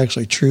know if it's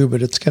actually true,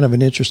 but it's kind of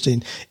an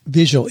interesting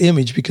visual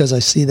image because I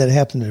see that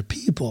happen to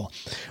people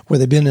where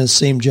they've been in the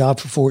same job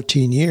for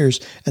 14 years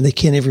and they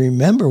can't even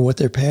remember what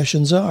their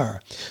passions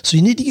are. So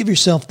you need to give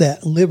yourself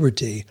that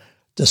liberty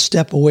to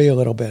step away a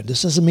little bit.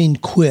 This doesn't mean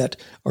quit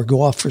or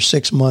go off for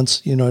 6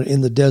 months,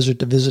 in the desert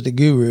to visit a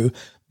guru,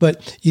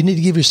 but you need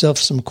to give yourself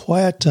some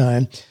quiet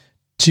time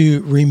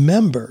to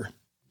remember,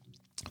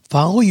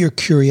 follow your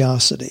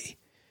curiosity.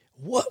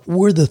 What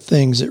were the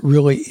things that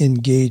really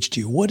engaged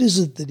you? What is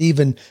it that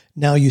even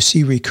now you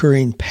see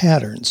recurring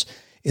patterns?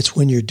 It's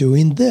when you're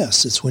doing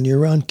this. It's when you're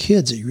around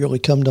kids that you really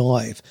come to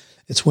life.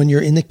 It's when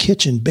you're in the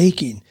kitchen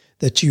baking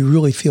that you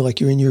really feel like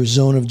you're in your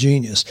zone of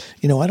genius.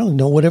 I don't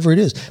know, whatever it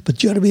is,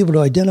 but you ought to be able to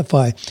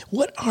identify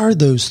what are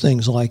those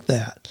things like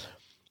that.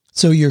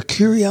 So your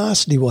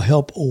curiosity will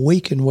help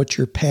awaken what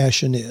your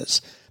passion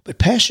is. But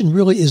passion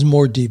really is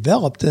more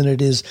developed than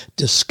it is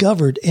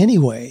discovered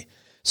anyway.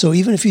 So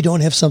even if you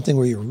don't have something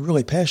where you're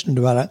really passionate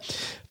about it,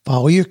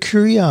 follow your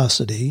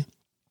curiosity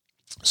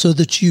so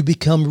that you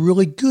become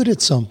really good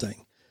at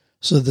something.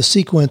 So the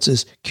sequence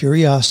is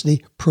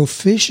curiosity,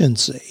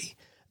 proficiency,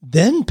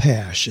 then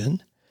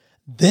passion,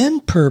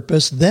 then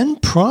purpose, then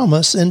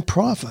promise, and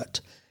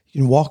profit.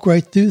 You can walk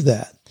right through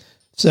that.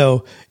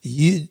 So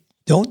you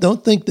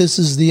don't think this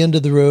is the end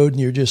of the road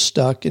and you're just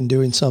stuck and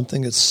doing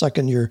something that's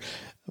taking your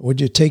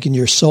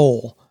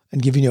soul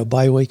and giving you a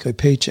biweekly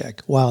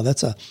paycheck. Wow,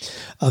 that's a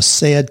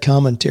sad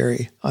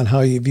commentary on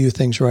how you view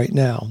things right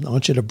now. I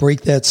want you to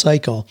break that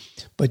cycle.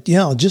 But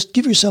just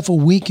give yourself a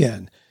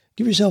weekend.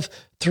 Give yourself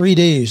 3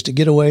 days to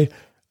get away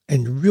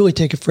and really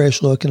take a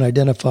fresh look and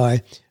identify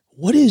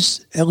what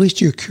is at least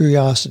your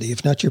curiosity,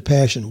 if not your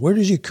passion? Where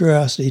does your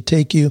curiosity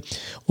take you?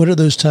 What are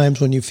those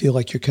times when you feel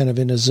like you're kind of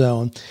in a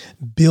zone?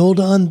 Build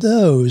on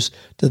those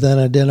to then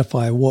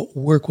identify what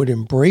work would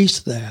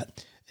embrace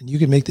that. And you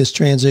can make this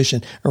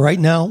transition. And right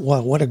now,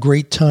 wow, what a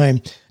great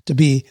time to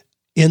be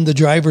in the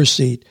driver's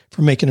seat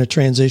for making a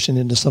transition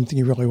into something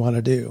you really want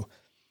to do.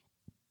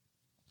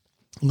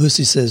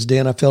 Lucy says,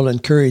 Dan, I felt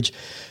encouraged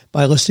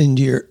by listening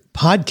to your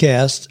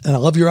podcast, and I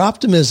love your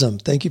optimism.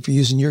 Thank you for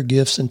using your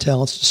gifts and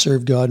talents to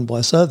serve God and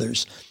bless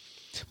others.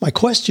 My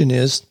question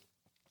is,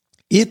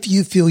 if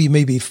you feel you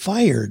may be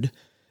fired,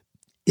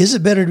 is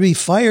it better to be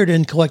fired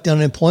and collect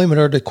unemployment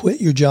or to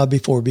quit your job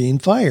before being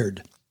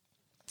fired?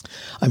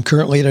 I'm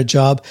currently at a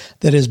job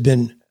that has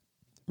been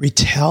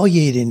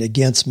retaliating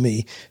against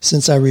me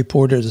since I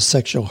reported a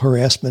sexual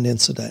harassment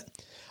incident.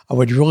 I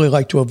would really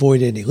like to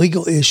avoid any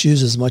legal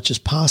issues as much as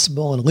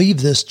possible and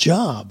leave this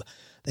job.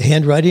 The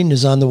handwriting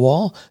is on the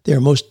wall. They are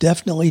most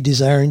definitely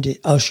desiring to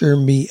usher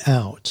me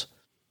out.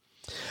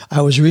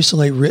 I was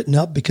recently written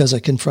up because I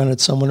confronted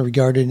someone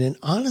regarding an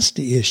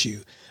honesty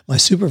issue. My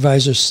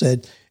supervisor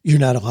said, you're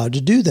not allowed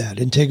to do that.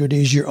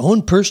 Integrity is your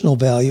own personal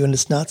value, and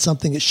it's not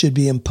something that should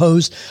be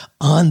imposed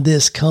on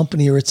this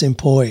company or its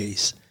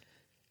employees.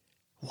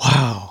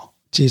 Wow.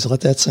 Geez, let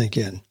that sink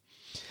in.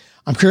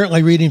 I'm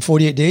currently reading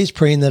 48 Days,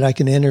 praying that I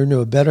can enter into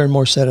a better and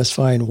more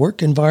satisfying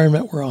work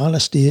environment where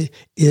honesty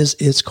is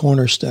its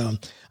cornerstone.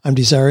 I'm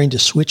desiring to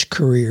switch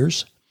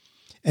careers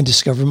and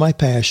discover my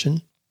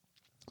passion,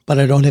 but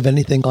I don't have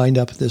anything lined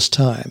up at this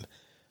time.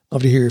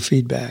 Love to hear your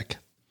feedback.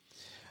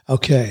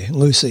 Okay,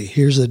 Lucy,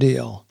 here's the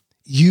deal.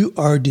 You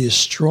are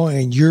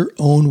destroying your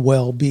own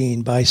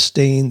well-being by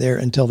staying there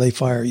until they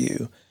fire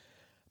you.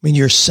 I mean,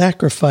 you're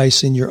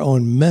sacrificing your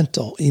own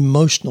mental,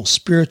 emotional,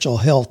 spiritual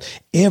health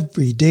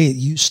every day that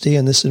you stay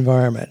in this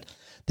environment.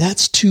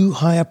 That's too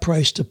high a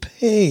price to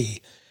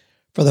pay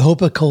for the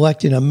hope of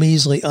collecting a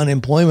measly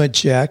unemployment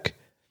check,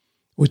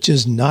 which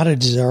is not a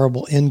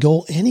desirable end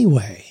goal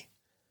anyway.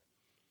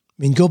 I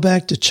mean, go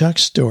back to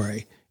Chuck's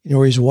story,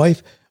 where his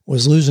wife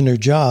was losing her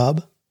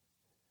job.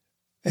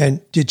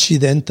 And did she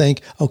then think,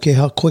 okay,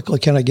 how quickly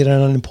can I get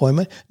on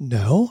unemployment?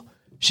 No.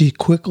 She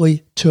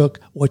quickly took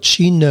what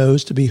she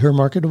knows to be her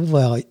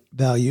marketable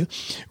value,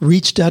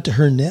 reached out to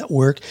her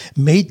network,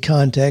 made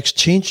contacts,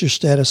 changed her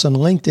status on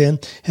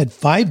LinkedIn, had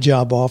 5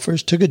 job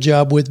offers, took a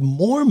job with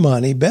more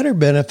money, better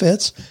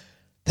benefits.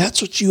 That's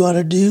what you ought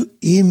to do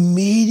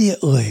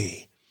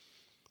immediately.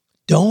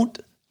 Don't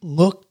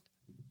look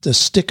to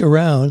stick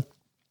around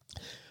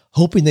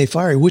hoping they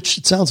fire you, which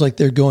it sounds like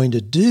they're going to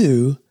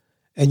do.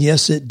 And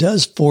yes, it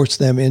does force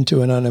them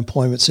into an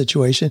unemployment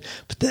situation,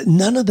 but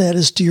none of that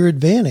is to your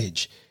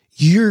advantage.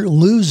 You're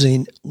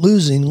losing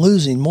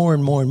more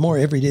and more and more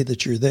every day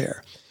that you're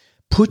there.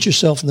 Put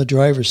yourself in the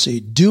driver's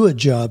seat. Do a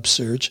job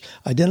search.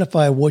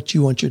 Identify what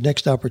you want your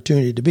next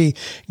opportunity to be.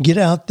 Get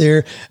out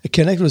there,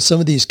 connect with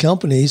some of these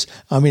companies.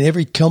 I mean,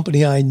 every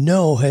company I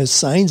know has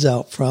signs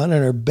out front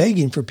and are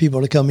begging for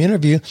people to come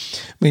interview.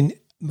 I mean,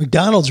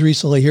 McDonald's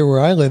recently here where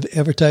I live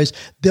advertised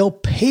they'll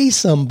pay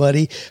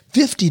somebody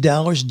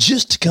 $50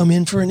 just to come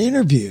in for an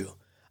interview.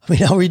 I mean,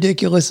 how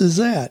ridiculous is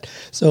that?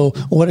 So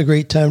what a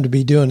great time to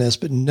be doing this.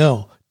 But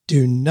no,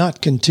 do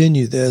not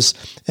continue this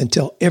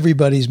until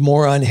everybody's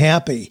more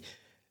unhappy.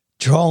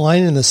 Draw a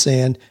line in the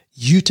sand.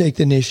 You take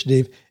the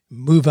initiative.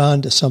 Move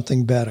on to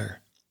something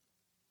better.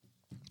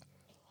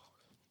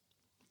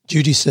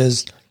 Judy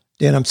says,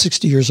 Dan, I'm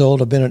 60 years old.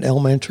 I've been an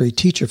elementary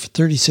teacher for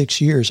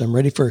 36 years. I'm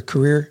ready for a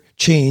career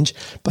change,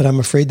 but I'm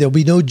afraid there'll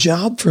be no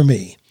job for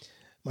me.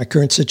 My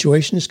current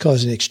situation is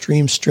causing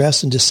extreme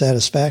stress and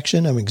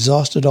dissatisfaction. I'm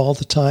exhausted all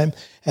the time,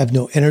 have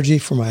no energy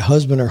for my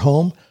husband or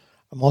home.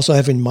 I'm also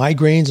having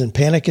migraines and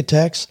panic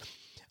attacks.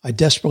 I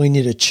desperately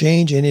need a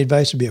change. Any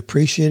advice would be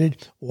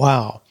appreciated.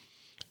 Wow.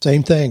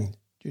 Same thing.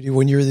 Judy,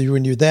 when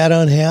you're that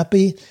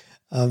unhappy,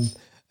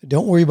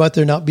 don't worry about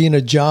there not being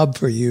a job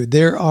for you.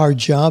 There are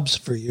jobs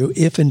for you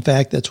if, in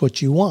fact, that's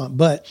what you want.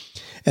 But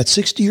at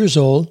 60 years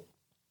old,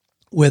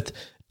 with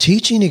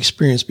teaching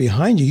experience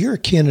behind you, you're a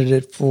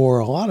candidate for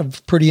a lot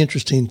of pretty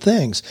interesting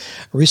things.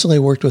 I recently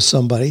worked with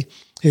somebody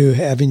who,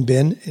 having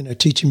been in a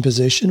teaching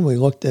position, we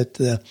looked at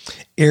the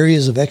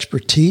areas of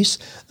expertise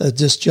that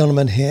this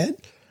gentleman had.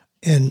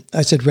 And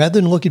I said, rather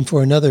than looking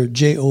for another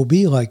job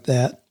like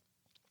that,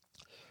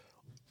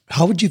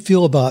 how would you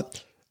feel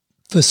about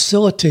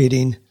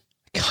facilitating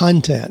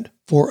content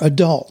for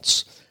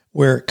adults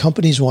where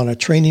companies want a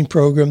training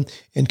program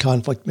in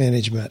conflict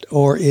management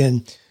or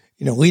in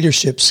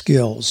leadership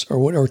skills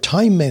or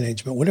time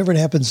management, whatever it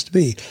happens to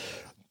be?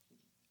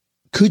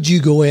 Could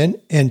you go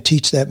in and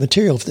teach that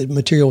material if the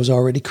material was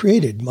already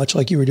created, much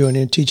like you were doing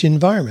in a teaching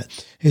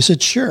environment? He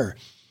said, sure.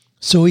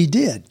 So he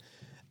did.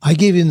 I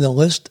gave him the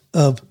list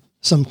of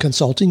some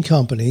consulting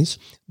companies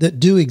that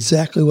do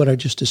exactly what I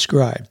just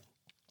described.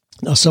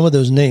 Now, some of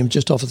those names,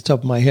 just off the top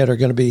of my head, are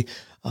going to be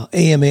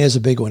AMA is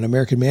a big one,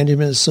 American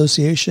Management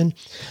Association.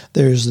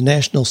 There's the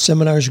National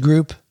Seminars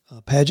Group,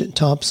 Paget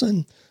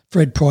Thompson,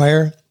 Fred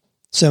Pryor,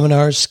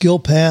 Seminars, Skill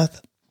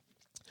Path,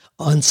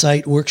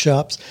 on-site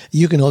workshops.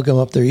 You can look them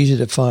up. They're easy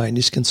to find,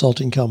 these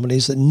consulting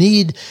companies that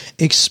need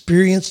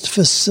experienced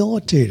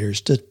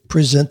facilitators to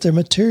present their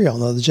material.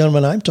 Now, the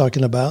gentleman I'm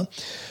talking about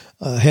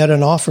had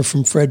an offer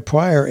from Fred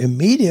Pryor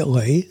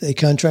immediately. They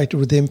contracted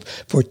with him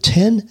for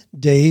 10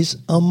 days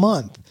a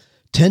month.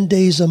 10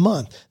 days a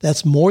month.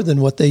 That's more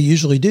than what they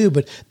usually do,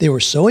 but they were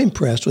so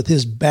impressed with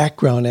his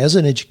background as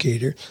an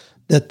educator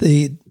that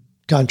they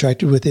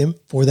contracted with him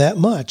for that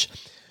much.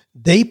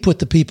 They put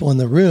the people in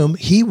the room.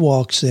 He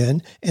walks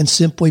in and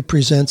simply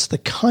presents the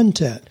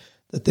content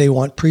that they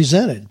want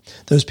presented.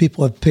 Those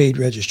people have paid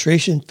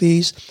registration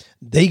fees.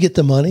 They get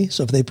the money.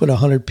 So if they put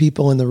 100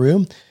 people in the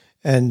room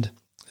and,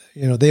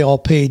 they all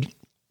paid,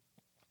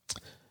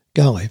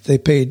 if they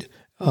paid,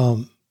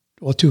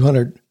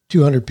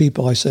 200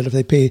 people, I said, if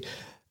they pay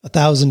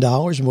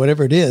 $1,000 and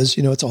whatever it is,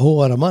 it's a whole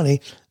lot of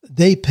money.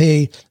 They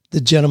pay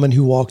the gentleman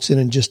who walks in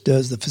and just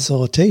does the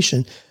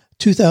facilitation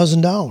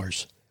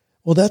 $2,000.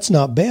 Well, that's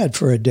not bad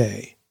for a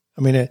day.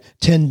 I mean, at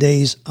 10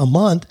 days a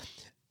month,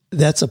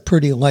 that's a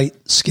pretty light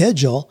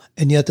schedule,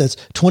 and yet that's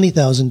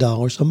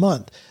 $20,000 a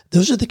month.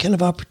 Those are the kind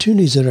of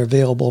opportunities that are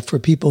available for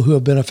people who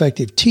have been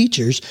effective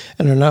teachers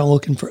and are now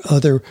looking for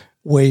other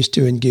ways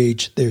to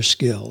engage their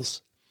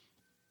skills.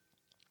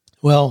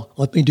 Well,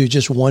 let me do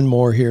just one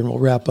more here and we'll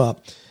wrap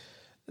up.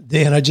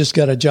 Dan, I just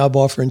got a job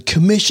offer in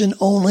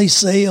commission-only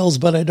sales,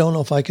 but I don't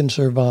know if I can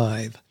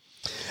survive.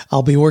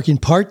 I'll be working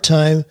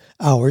part-time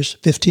hours,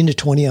 15 to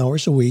 20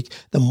 hours a week.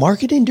 The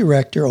marketing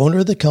director, owner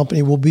of the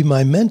company, will be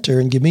my mentor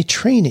and give me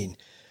training.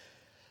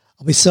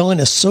 I'll be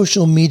selling a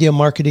social media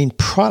marketing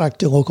product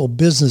to local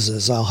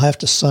businesses. I'll have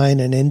to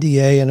sign an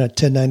NDA and a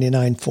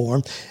 1099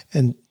 form,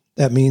 and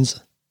that means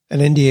an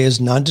NDA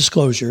is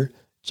non-disclosure,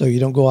 so you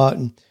don't go out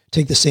and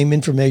take the same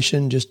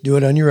information, just do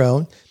it on your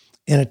own.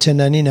 And a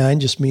 1099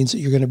 just means that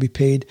you're going to be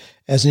paid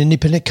as an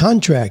independent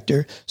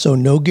contractor, so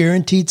no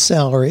guaranteed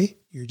salary.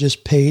 You're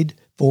just paid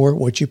for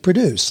what you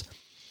produce.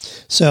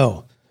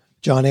 So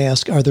John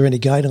asked, are there any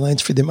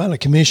guidelines for the amount of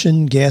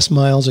commission, gas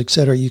miles, et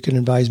cetera, you can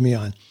advise me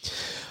on?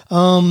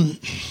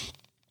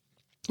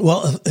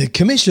 Well,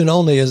 commission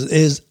only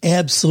is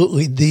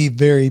absolutely the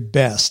very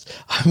best.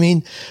 I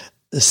mean,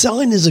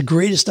 selling is the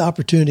greatest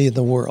opportunity in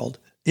the world.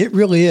 It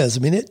really is. I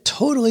mean, it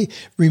totally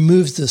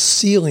removes the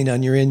ceiling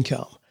on your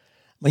income. I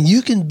mean,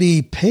 you can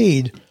be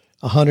paid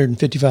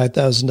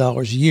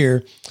 $155,000 a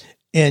year,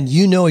 and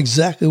you know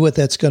exactly what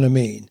that's going to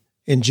mean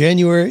in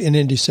January and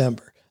in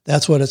December.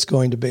 That's what it's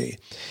going to be.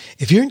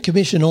 If you're in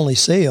commission-only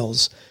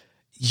sales,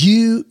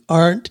 you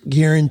aren't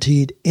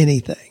guaranteed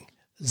anything.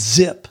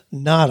 Zip,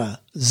 nada,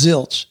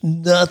 zilch,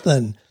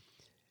 nothing.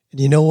 And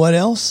you know what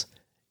else?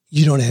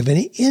 You don't have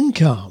any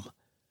income.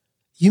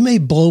 You may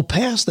blow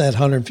past that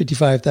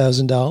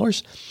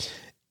 $155,000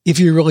 if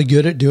you're really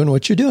good at doing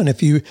what you're doing.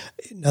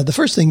 Now, the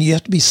first thing, you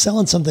have to be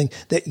selling something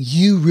that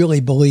you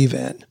really believe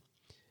in,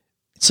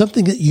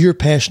 something that you're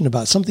passionate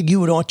about, something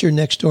you would want your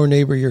next door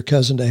neighbor, your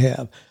cousin to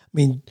have. I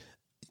mean,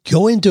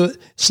 go into it,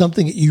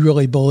 something that you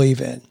really believe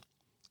in.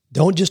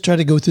 Don't just try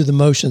to go through the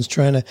motions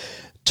trying to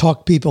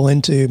talk people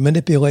into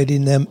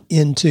manipulating them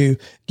into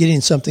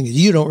getting something that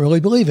you don't really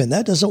believe in.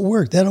 That doesn't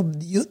work.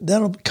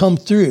 That'll come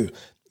through.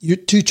 You're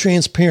too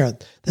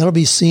transparent. That'll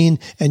be seen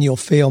and you'll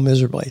fail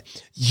miserably.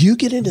 You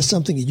get into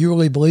something that you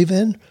really believe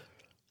in.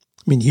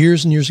 I mean,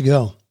 years and years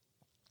ago,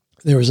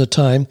 there was a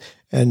time,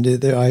 and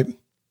I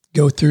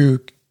go through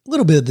a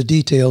little bit of the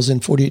details in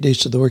 48 Days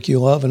to the Work You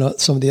Love and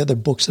some of the other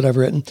books that I've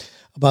written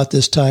about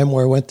this time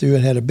where I went through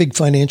and had a big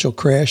financial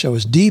crash. I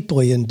was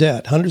deeply in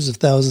debt, hundreds of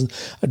thousands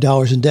of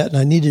dollars in debt, and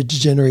I needed to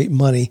generate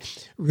money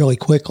really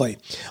quickly.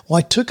 Well,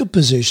 I took a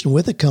position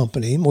with a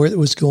company where it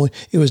was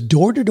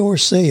door-to-door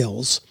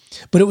sales,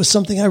 but it was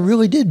something I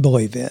really did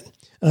believe in.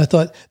 And I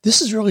thought,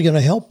 this is really going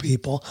to help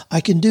people.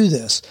 I can do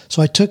this.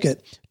 So I took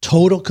it,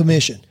 total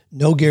commission,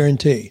 no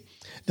guarantee.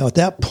 Now, at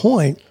that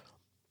point,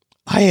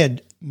 I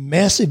had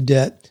massive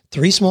debt,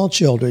 3 small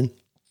children.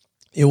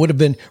 It would have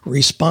been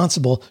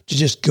responsible to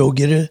just go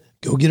get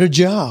a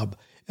job.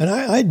 And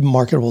I had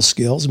marketable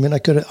skills. I mean,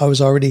 I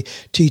was already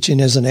teaching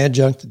as an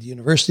adjunct at the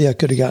university. I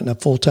could have gotten a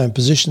full-time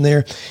position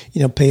there,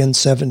 paying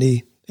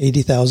 $70,000,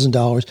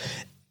 $80,000.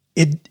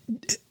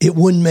 It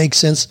wouldn't make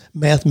sense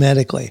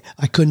mathematically.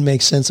 I couldn't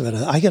make sense of it.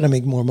 I got to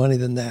make more money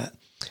than that.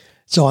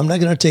 So I'm not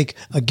going to take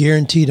a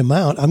guaranteed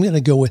amount. I'm going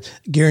to go with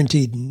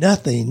guaranteed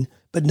nothing,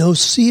 but no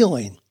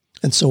ceiling.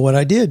 And so what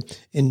I did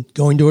in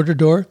going door to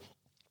door,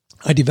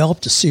 I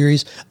developed a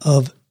series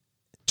of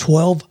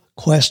 12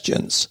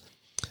 questions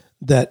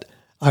that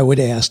I would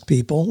ask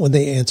people when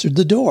they answered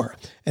the door.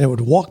 And it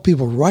would walk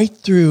people right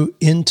through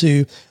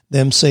into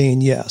them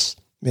saying yes.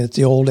 I mean, it's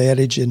the old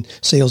adage in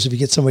sales, if you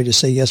get somebody to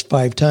say yes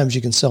 5 times,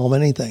 you can sell them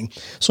anything.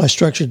 So I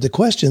structured the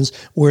questions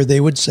where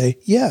they would say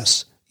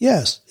yes,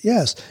 yes,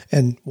 yes,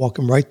 and walk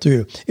them right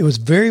through. It was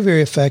very,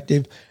 very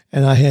effective,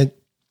 and I had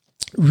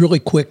really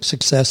quick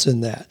success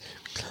in that.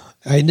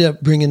 I ended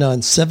up bringing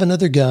on 7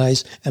 other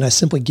guys, and I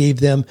simply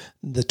gave them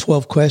the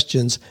 12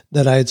 questions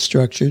that I had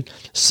structured,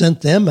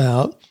 sent them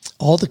out.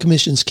 all the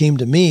commissions came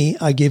to me.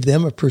 I gave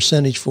them a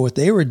percentage for what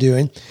they were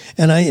doing,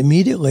 and I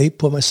immediately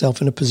put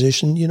myself in a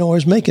position, I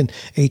was making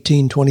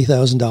 $18,000,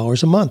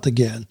 $20,000 a month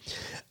again.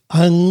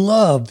 I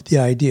love the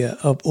idea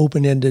of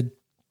open-ended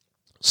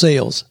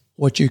sales,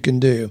 what you can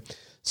do.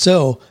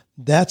 So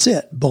that's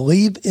it.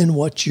 Believe in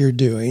what you're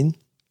doing.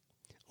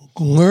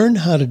 Learn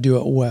how to do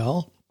it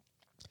well.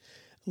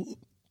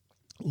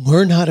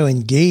 Learn how to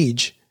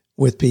engage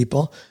with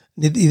people.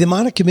 The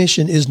amount of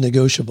commission is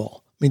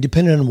negotiable. I mean,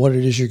 depending on what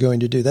it is you're going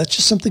to do, that's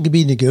just something to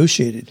be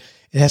negotiated.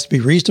 It has to be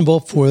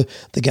reasonable for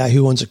the guy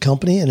who owns a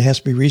company, and it has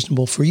to be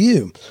reasonable for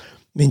you. I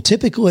mean,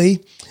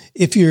 typically,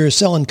 if you're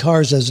selling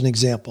cars as an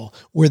example,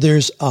 where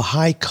there's a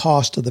high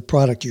cost of the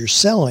product you're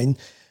selling,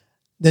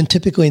 then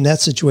typically in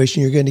that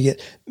situation, you're going to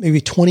get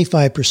maybe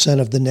 25%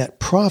 of the net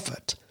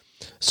profit.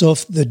 So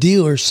if the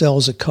dealer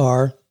sells a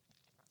car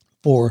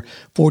for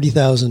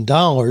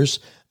 $40,000,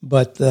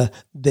 but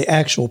the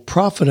actual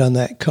profit on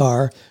that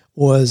car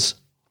was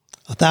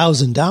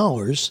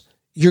 $1,000,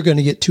 you're going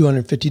to get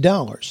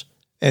 $250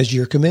 as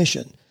your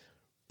commission.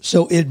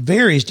 So it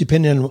varies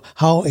depending on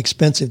how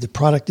expensive the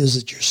product is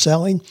that you're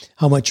selling,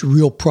 how much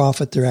real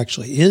profit there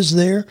actually is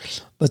there.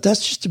 But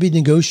that's just to be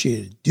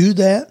negotiated. Do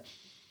that.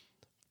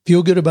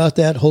 Feel good about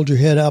that. Hold your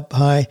head up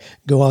high.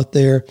 Go out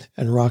there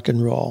and rock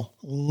and roll.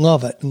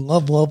 Love it.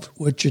 Love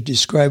what you're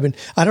describing.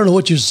 I don't know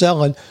what you're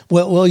selling.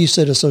 Well, you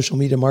said a social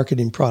media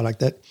marketing product.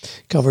 That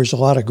covers a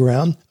lot of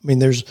ground. I mean,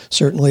 there's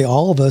certainly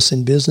all of us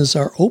in business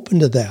are open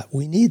to that.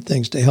 We need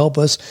things to help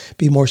us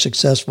be more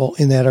successful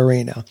in that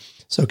arena.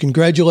 So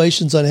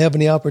congratulations on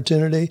having the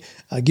opportunity.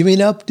 Give me an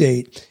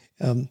update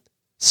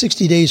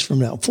 60 days from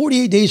now,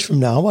 48 days from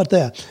now. How about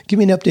that? Give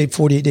me an update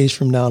 48 days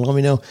from now and let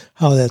me know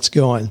how that's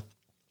going.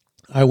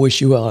 I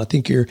wish you well. I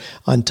think you're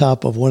on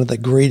top of one of the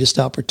greatest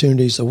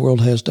opportunities the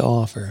world has to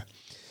offer.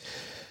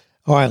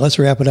 All right, let's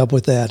wrap it up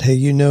with that. Hey,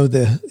 you know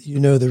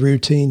the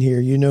routine here.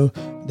 You know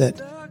that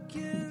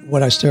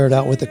what I started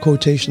out with, the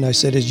quotation I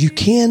said is, you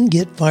can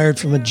get fired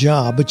from a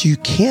job, but you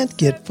can't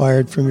get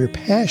fired from your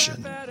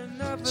passion.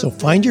 So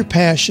find your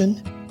passion.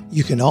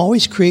 You can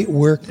always create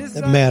work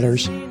that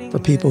matters for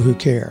people who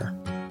care.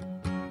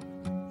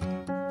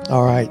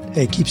 All right.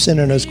 Hey, keep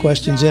sending those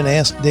questions in.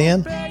 Ask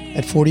Dan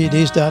at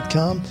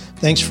 48days.com.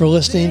 Thanks for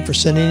listening, for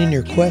sending in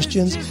your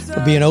questions,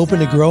 for being open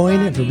to growing,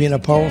 and for being a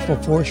powerful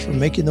force for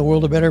making the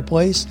world a better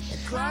place,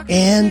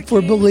 and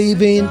for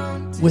believing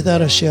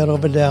without a shadow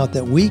of a doubt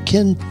that we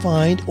can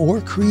find or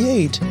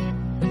create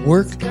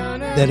work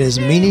that is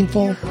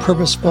meaningful,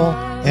 purposeful,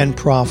 and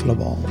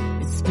profitable.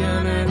 It's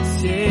gonna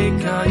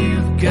take all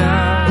you've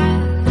got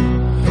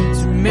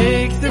to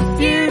make the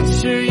future